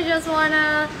 Yes, I just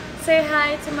wanna say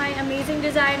hi to my amazing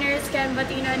designers, Ken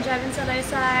Batino and Jevin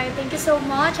Salaysay. Thank you so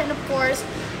much. And of course,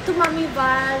 to Mommy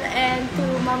Val and to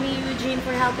Mommy Eugene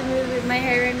for helping me with my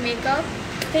hair and makeup.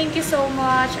 Thank you so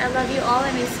much. I love you all,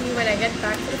 and I see you when I get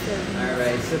back to the Philippines.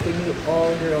 Alright, so to you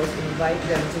all girls, invite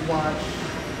them to watch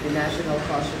the national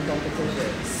costume competition?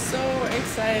 So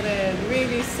excited,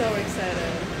 really so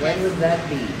excited. When would that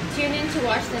be? Tune in to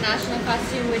watch the national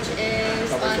costume, which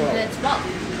is October on the 12th.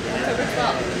 October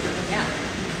 12th. Yeah.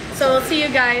 So we'll see you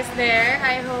guys there.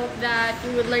 I hope that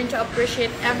you would learn to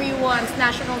appreciate everyone's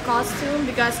national costume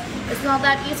because it's not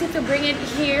that easy to bring it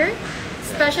here,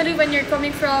 especially when you're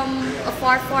coming from a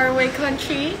far, far away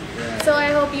country. So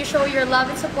I hope you show your love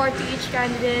and support to each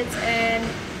candidate, and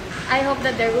I hope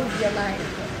that there will be a line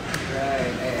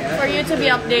Right. for you to be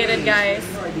updated, guys.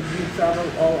 Did you travel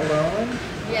all alone?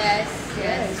 Yes,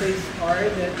 Yeah, yes. so it's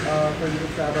hard that for you to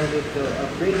travel with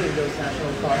bringing those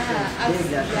national costumes,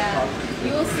 big national costumes.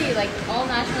 You will see, like, all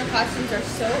national costumes are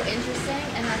so interesting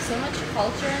and have so much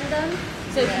culture in them.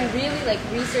 So if you really, like,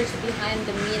 research behind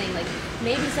the meaning, like,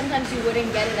 maybe sometimes you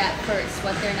wouldn't get it at first,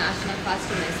 what their national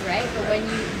costume is, right? But when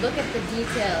you look at the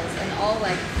details and all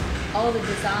the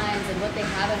designs and what they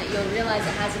have on it, you'll realize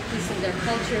it has a piece of their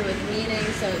culture with meaning,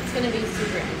 so it's going to be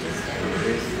super interesting.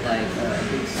 There's like a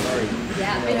big story.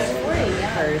 Yeah, big story,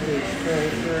 yeah. Heritage,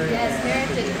 culture. Yes, and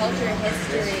heritage, culture,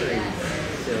 history, yes.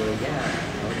 So yeah,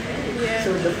 okay. Yeah.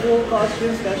 So the full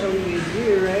costume, especially with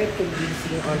you, right, can be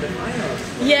seen on the finals.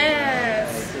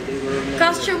 Yes. Right, so they will make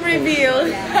Costume the full reveal.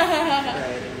 story.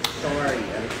 Right, and story,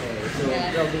 okay. So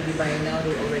Yeah. well, maybe by now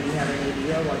they already have an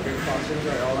idea what their costumes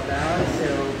are all about. So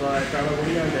but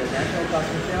probably on the National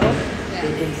Costume Show,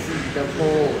 they can see the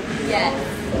whole Yes.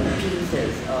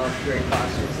 pieces of your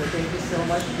costumes. So thank you so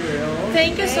much, girls.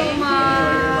 Thank you so Enjoy your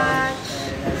lunch, much.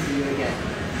 and I'll see you again.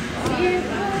 See you.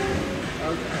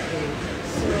 Okay,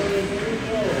 so here we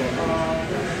go.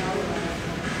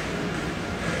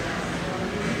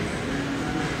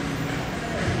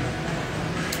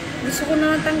 Gusto ko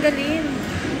na tanggalin.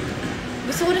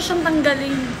 Gusto ko na siyang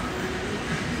tanggalin.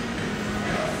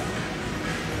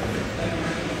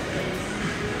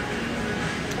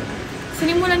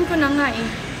 Sinimulan ko na nga eh.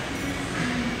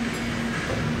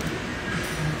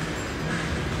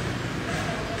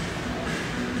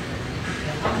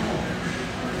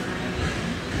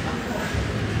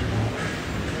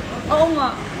 Oo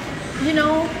nga. You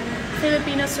know,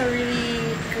 Filipinos are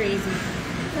really crazy.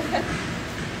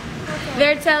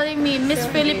 They're telling me Miss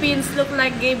Philippines look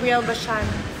like Gabriel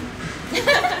Basiano.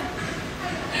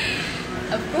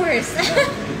 Of course.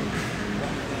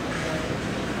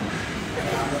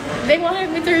 They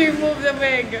wanted me to remove the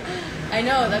wig. I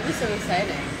know, that'd be so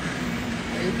exciting.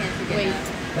 You can't forget Wait.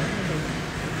 that.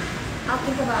 I'll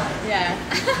think about it. Yeah.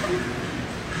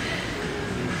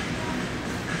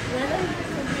 When are you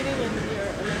competing in your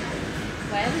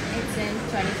Olympics? When? It's in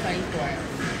 2024.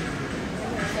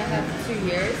 So I have 2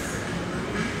 years.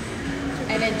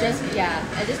 And I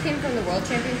just came from the World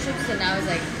Championships, and now I was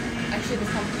like, actually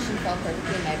this competition fell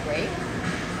perfectly in my break.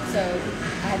 So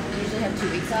I usually have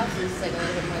 2 weeks off, so this is like a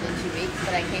little bit more than 2 weeks,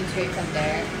 but I came straight from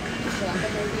there to Sri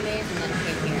Lanka for a few days and then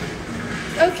came here.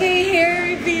 Okay,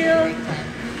 hair reveal. Break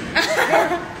time.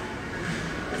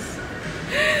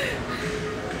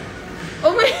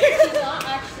 Oh my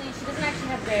god. She doesn't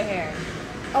actually have gray hair.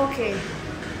 Okay.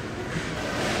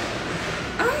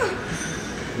 Ah.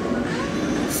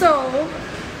 So,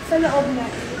 sa loob na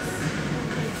is.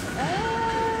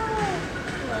 Ah!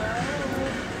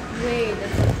 Wait,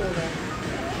 that's so cool though.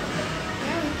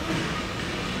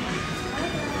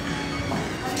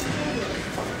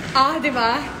 Ah, di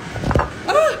ba?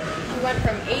 Ah! She went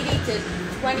from 80 to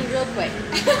 20 real quick.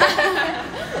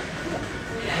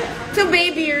 To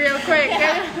baby real quick.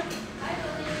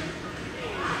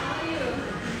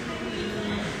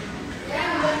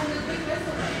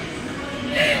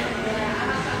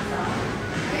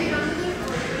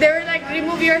 They were like,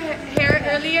 remove your hair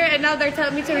earlier, and now they're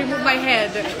telling me to remove my head.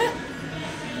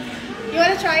 You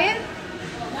wanna try it?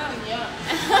 Yeah.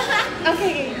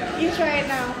 Okay, you try it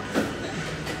now.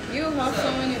 You have so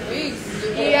many wigs.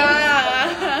 Yeah.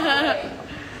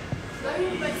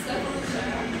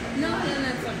 No,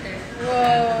 it's okay.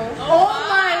 Whoa. Oh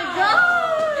my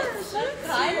gosh!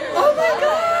 Oh my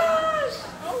gosh!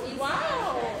 Oh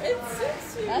wow, it's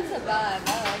sexy. That's a vibe.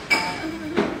 I like that.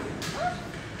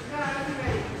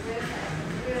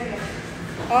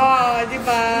 Oh, di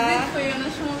ba? For your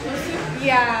national costume?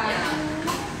 Yeah.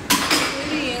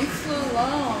 Really, and so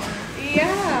long.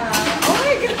 Yeah. Oh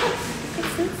my god.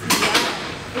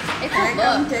 It's a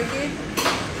look. Take it.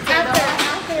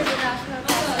 After the national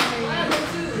costume.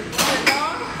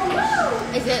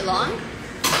 Is it long?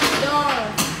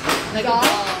 Doll. Like Doll? a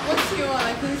doll. What's your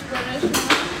like inspiration?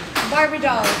 Barbie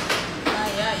doll.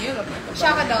 Yeah, you look like a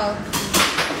Shaka doll.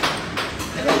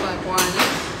 You look like one.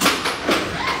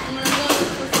 I'm gonna go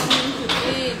for something to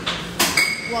eat.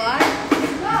 What?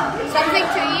 Something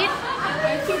to eat?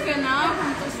 I took a nap.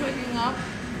 I'm just waking up.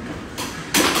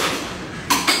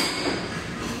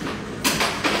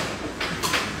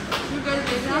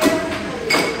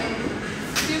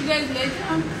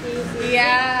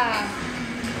 Yeah.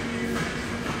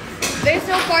 There's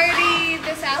no party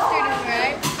this afternoon,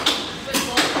 right?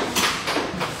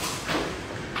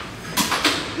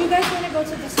 You guys want to go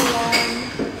to the salon?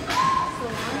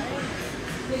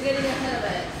 You're getting ahead of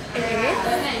it.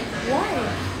 Why?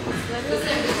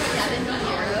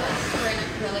 for an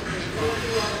acrylic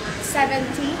refill.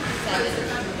 70?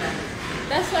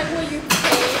 That's like what you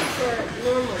pay for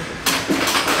normal.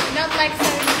 Not like 70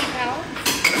 pounds?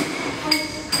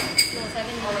 No, 7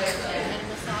 euros. And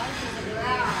massage is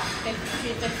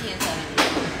between 50 and 70.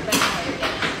 Depending on how you're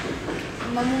getting.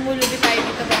 Mamumulubi tayo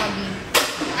dito, mga B.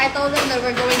 I told them that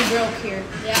we're going broke here.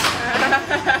 Yeah.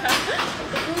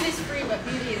 The food is free, but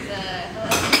beauty is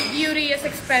Beauty is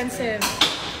expensive.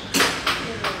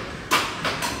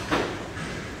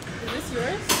 Is this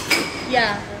yours?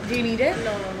 Yeah. Do you need it?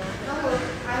 No.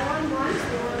 I want one.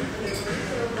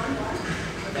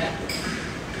 Okay.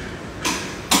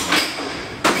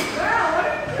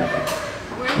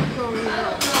 Where are you going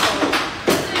now?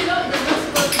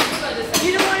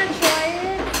 You don't want to try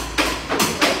it?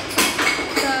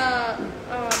 The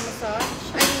massage?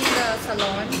 I mean the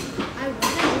salon? I want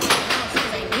to do something else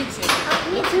because I need to.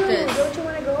 Me Look too. at this. Don't you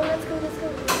want to go? Let's go.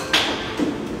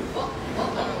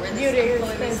 Where Beauty this is is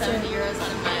pulling me expensive. 70 euros out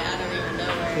of my, I don't even know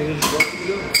where. Can you just walk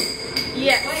through?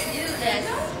 Yes. Yes.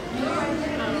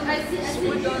 I see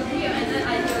what don't do, and then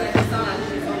I do like a massage.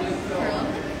 I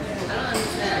don't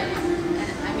understand.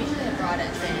 And I'm usually abroad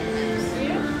at training times.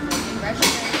 In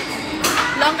Russia,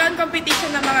 Long gun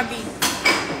competition ng mga B.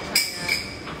 China,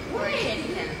 or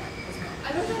training Canada.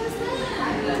 I don't understand.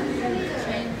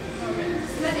 Train.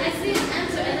 I see an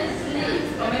answer and it's late.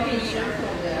 Or maybe you don't go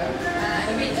there.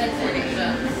 Maybe it's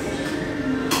Asia.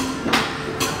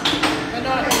 But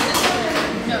not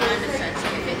No, not in the sense.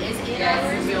 If it is 8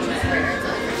 hours, you'll miss where it's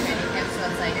only for training camp, so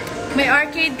it's like, May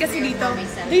arcade kasi dito.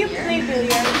 Do you play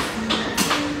billiards?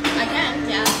 I can,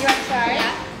 yeah. You want to try?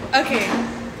 Yeah. Okay.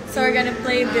 So we're gonna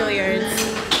play billiards.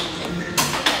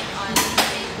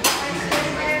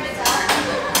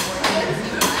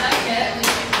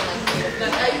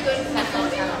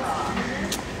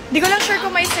 Di ko lang sure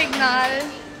kung may signal.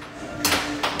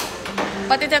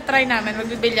 Pati try namin,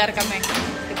 magbibilyar kami.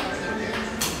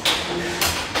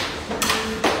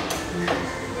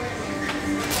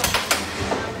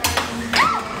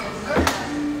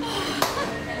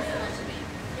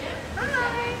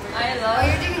 Are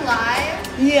you doing live?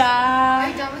 Are Yeah.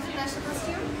 you done with the national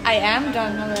costume? I am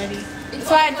done already. That's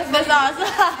why I took this off.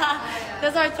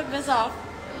 That's why I took this off.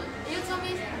 You told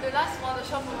me the last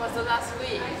Photoshop was the last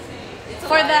week.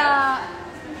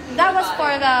 That was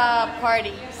for the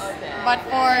party. Okay. But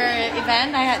for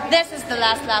event, this is the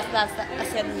last. I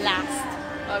said last.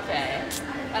 Okay.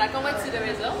 But I can't wait to see the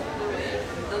result.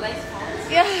 The lights falls.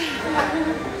 Yeah.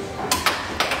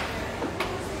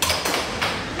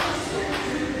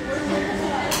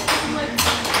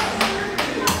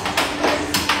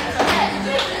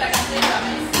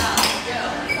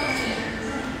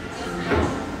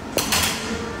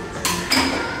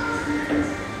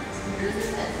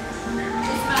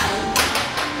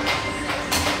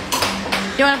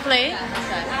 You wanna play?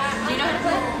 Do you know how to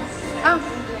play? Oh.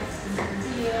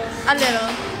 A little.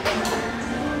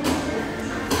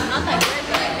 I'm not that good,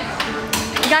 but I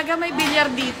can. Gaga may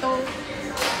bilyar dito.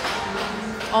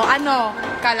 O ano,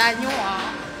 kala nyo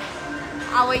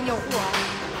away nyo ko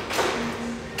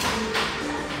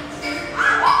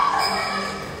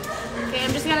Okay,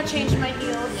 I'm just gonna change my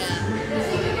heels. Yeah.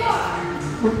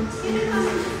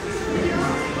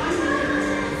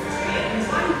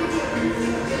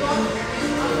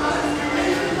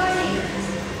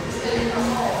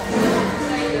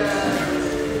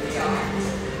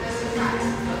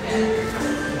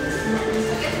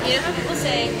 You know how people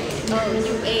say, oh,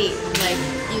 you ate, like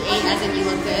you ate as in you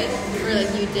look good, or like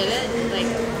you did it,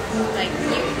 like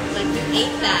you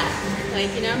ate that,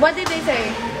 like you know. What did they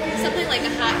say? Something like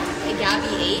a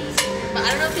Gabby ate, but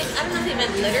I don't know if they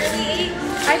meant literally ate.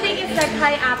 I think it's like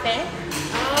hi ate.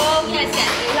 Oh yes,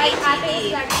 Like ate ate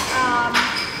is like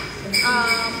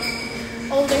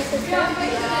older sister. Oh,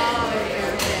 okay,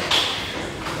 okay.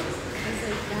 It's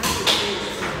like Gabby ate.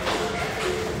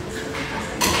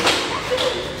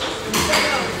 It's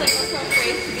like also a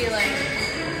phrase to be like,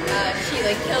 she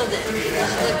like killed it. She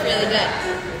looked really good.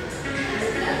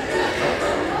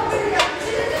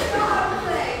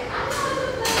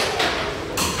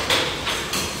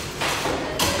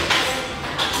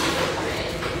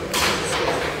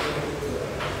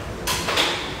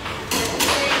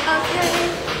 Okay.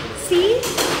 See?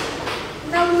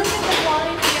 Now look at the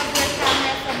quality of your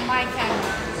camera from my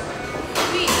camera.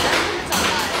 Wait, but I think it's on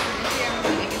live. Maybe I'm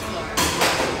moving it slower.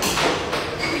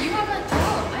 But you have a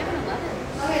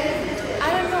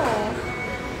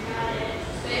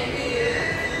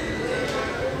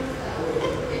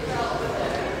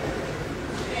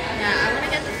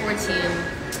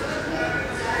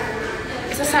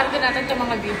Ito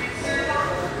mga view.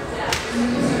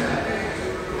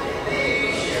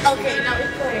 Okay, now it's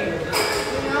playing.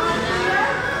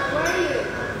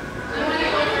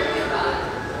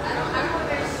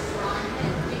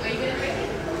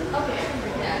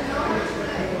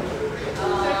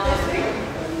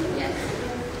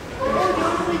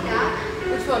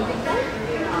 Which one? Big one?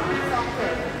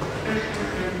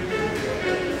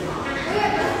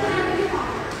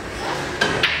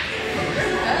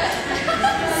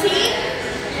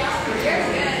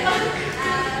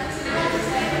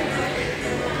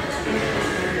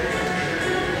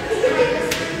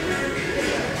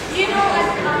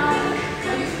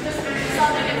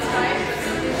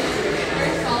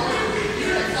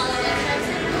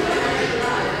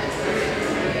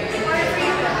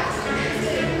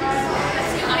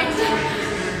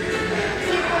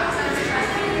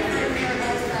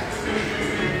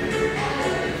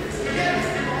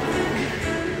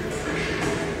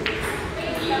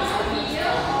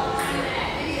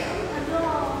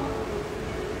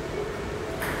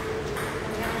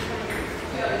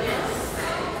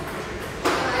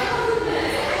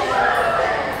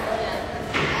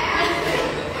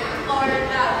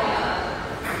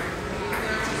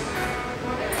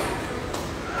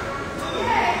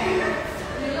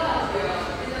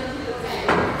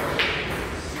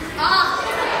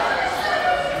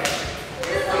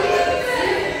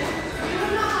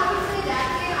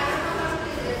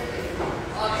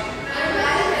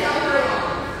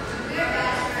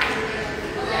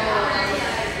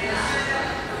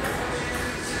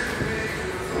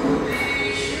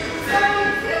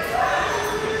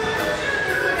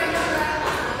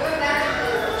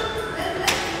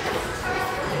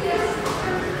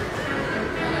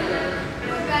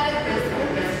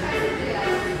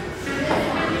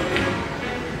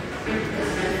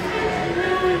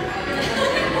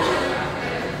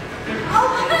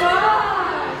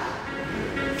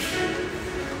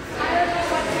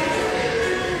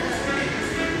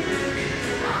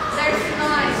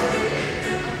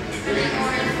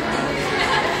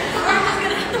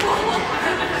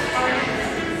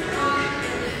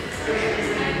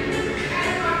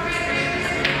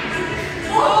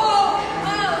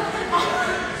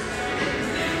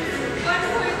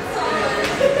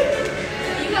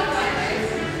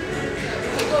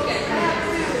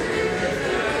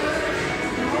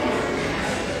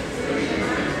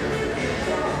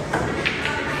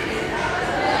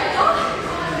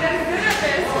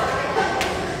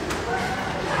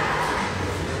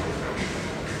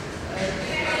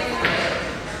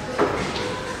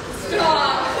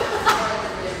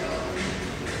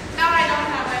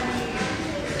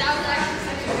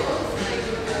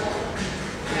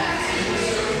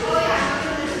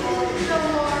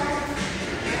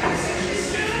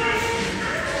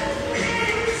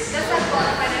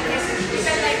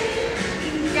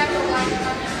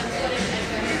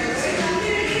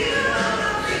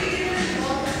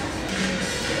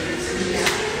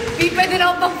 Pwede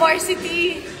na ako pang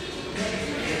varsity.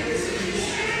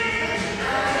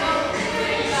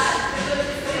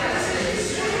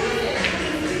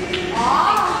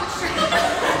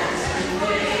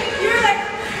 You're like,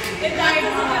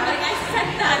 I set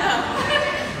that up.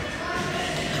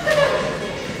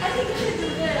 I think you should do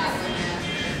this.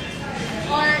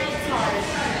 Or it's hard.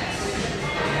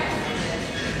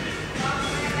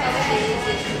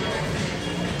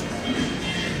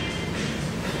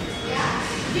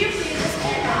 Do you play this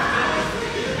all often?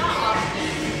 Not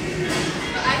often.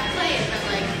 But I play it, but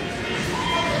like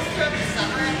just throughout the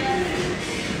summer, I guess.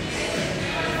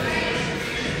 I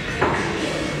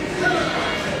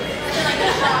feel like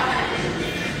a shot.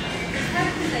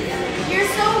 You're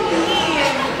so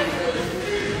mean.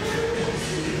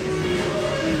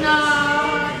 No,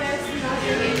 there's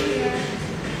nothing in here.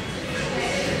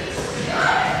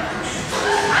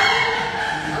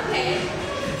 Okay.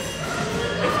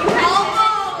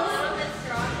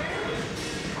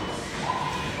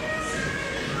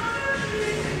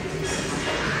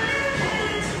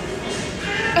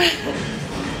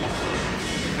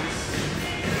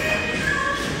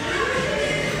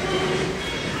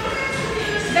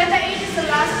 Then the 8 is the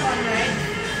last one, right?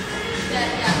 Yeah,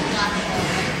 the last one.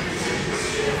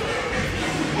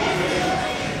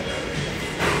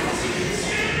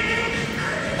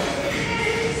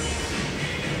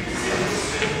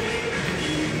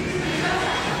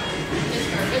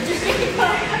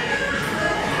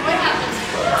 What happens?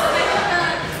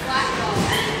 Black ball.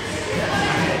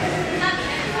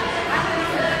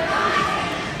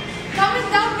 Comment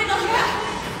down below.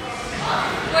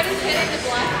 What is hitting the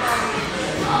black ball?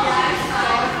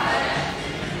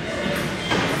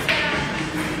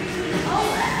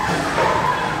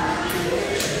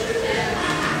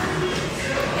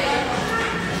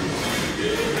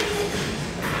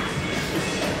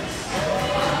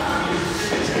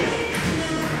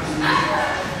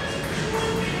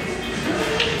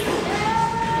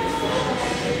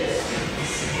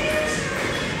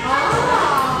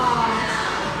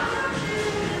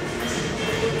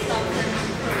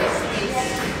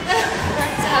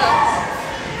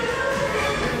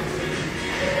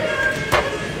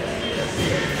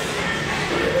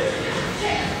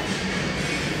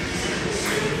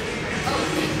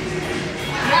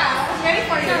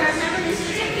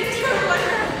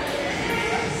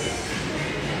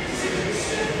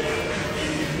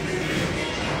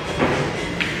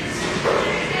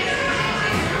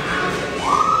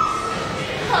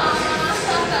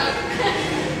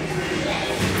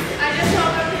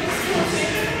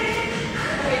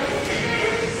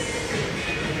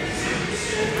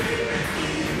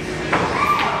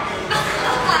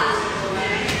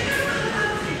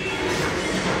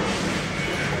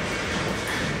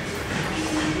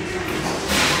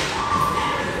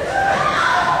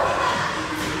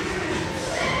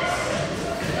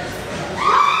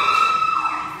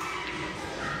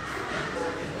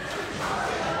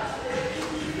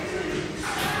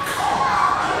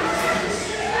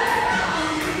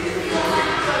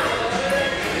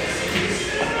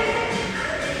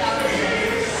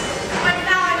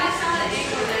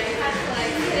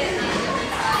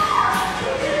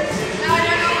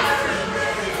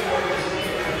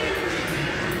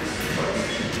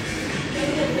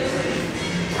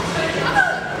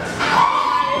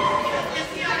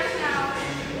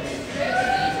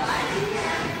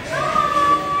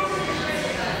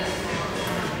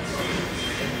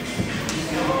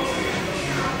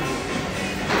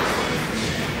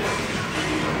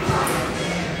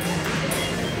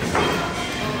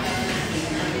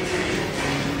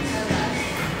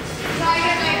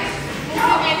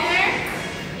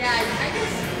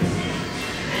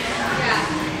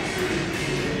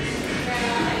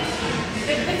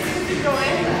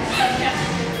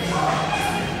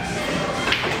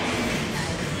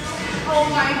 Oh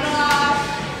my gosh!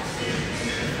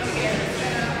 Okay.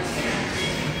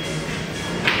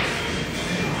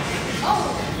 Oh!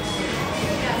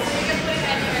 Yeah, so you can put it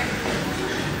anywhere.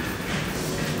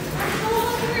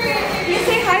 You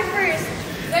say hi first.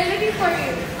 They're looking for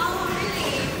you. Oh,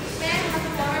 really? May I have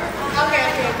more? Okay,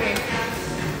 okay, okay.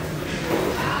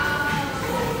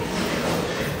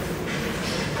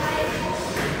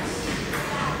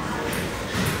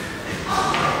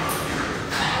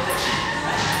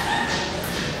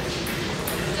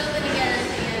 Still didn't get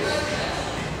anything in.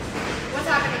 What's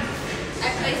happening? I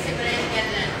placed it, but I didn't get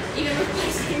it in. Even with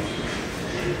placing.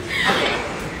 Okay.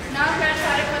 Now I'm gonna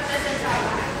try to put this inside.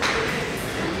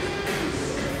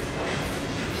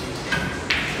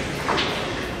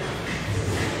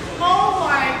 Oh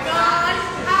my gosh,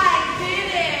 I did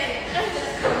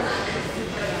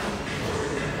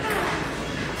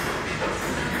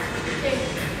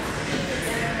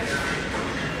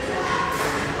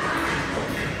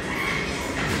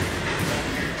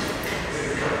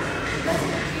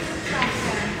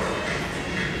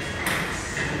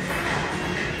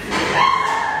it!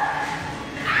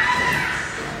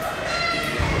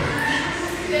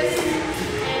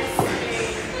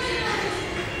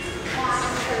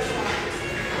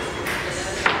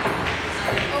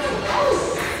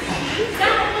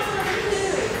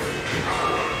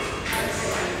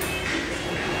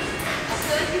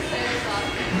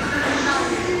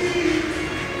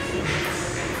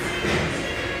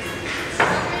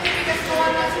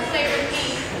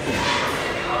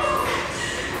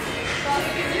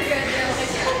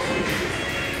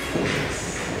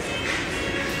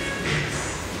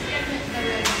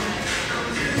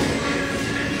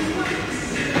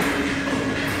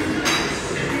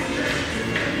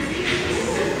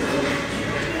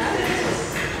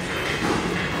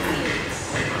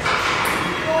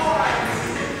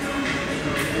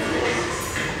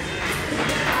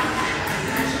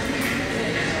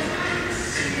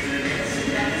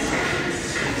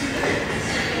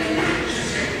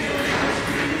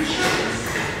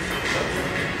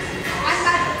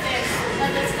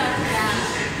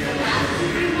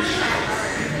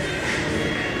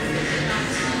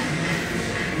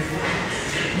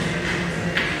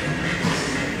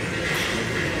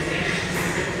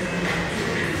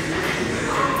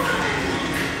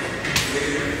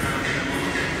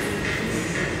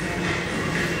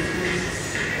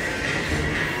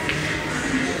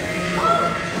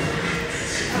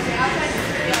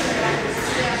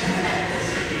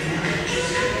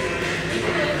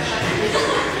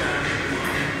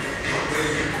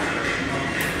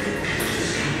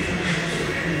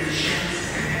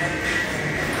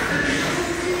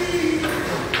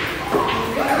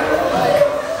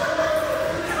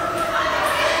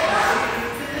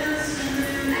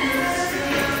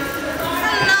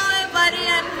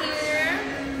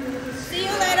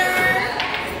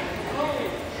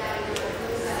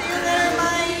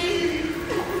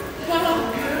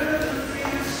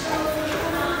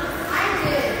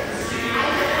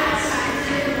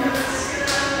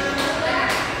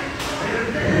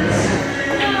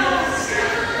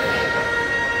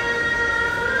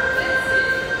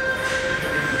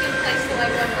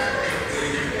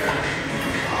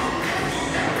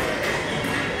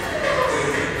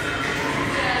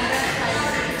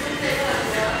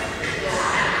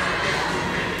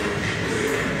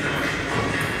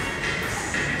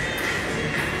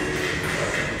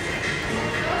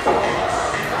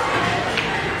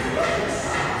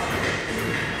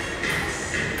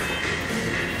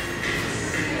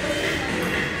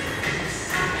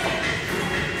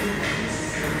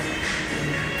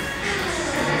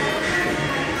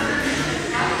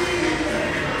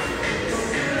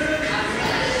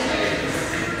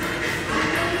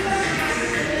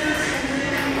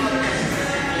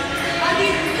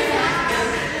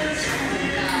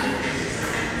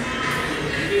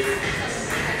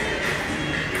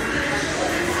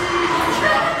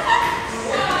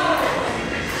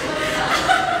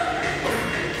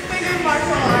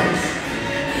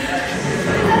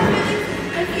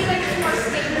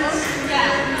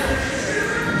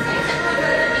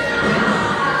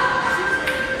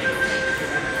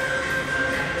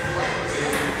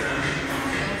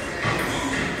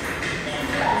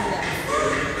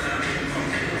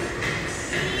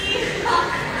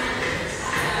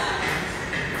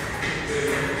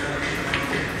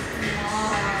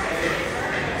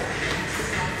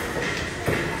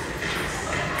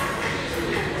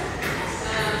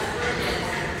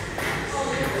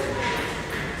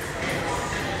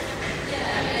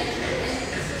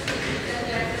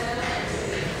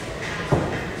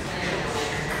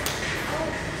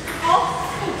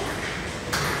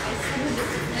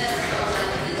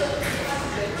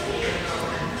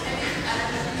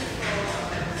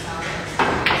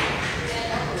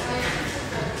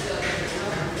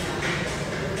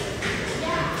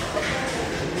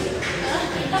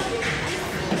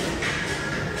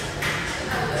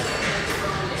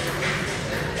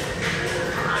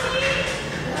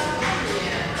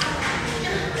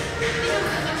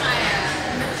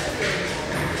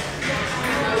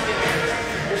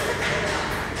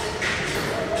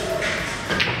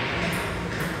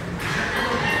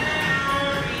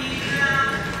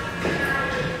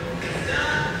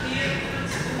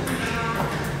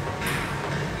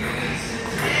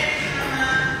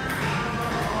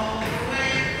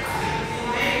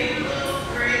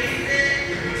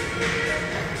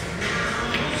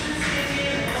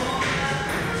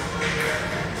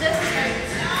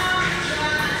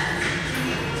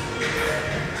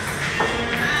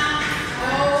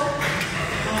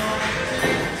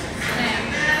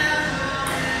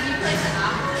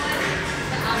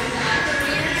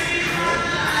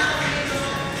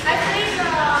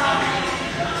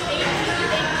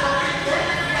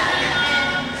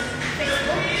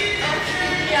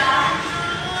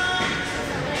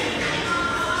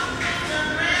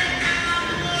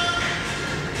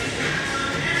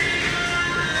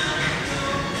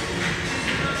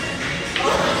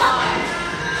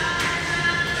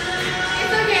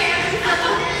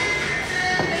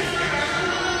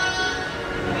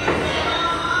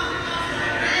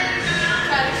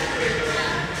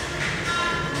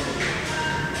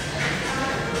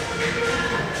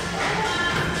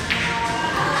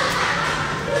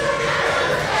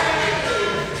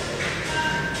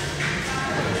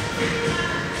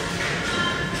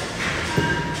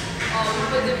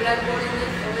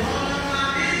 accordingly.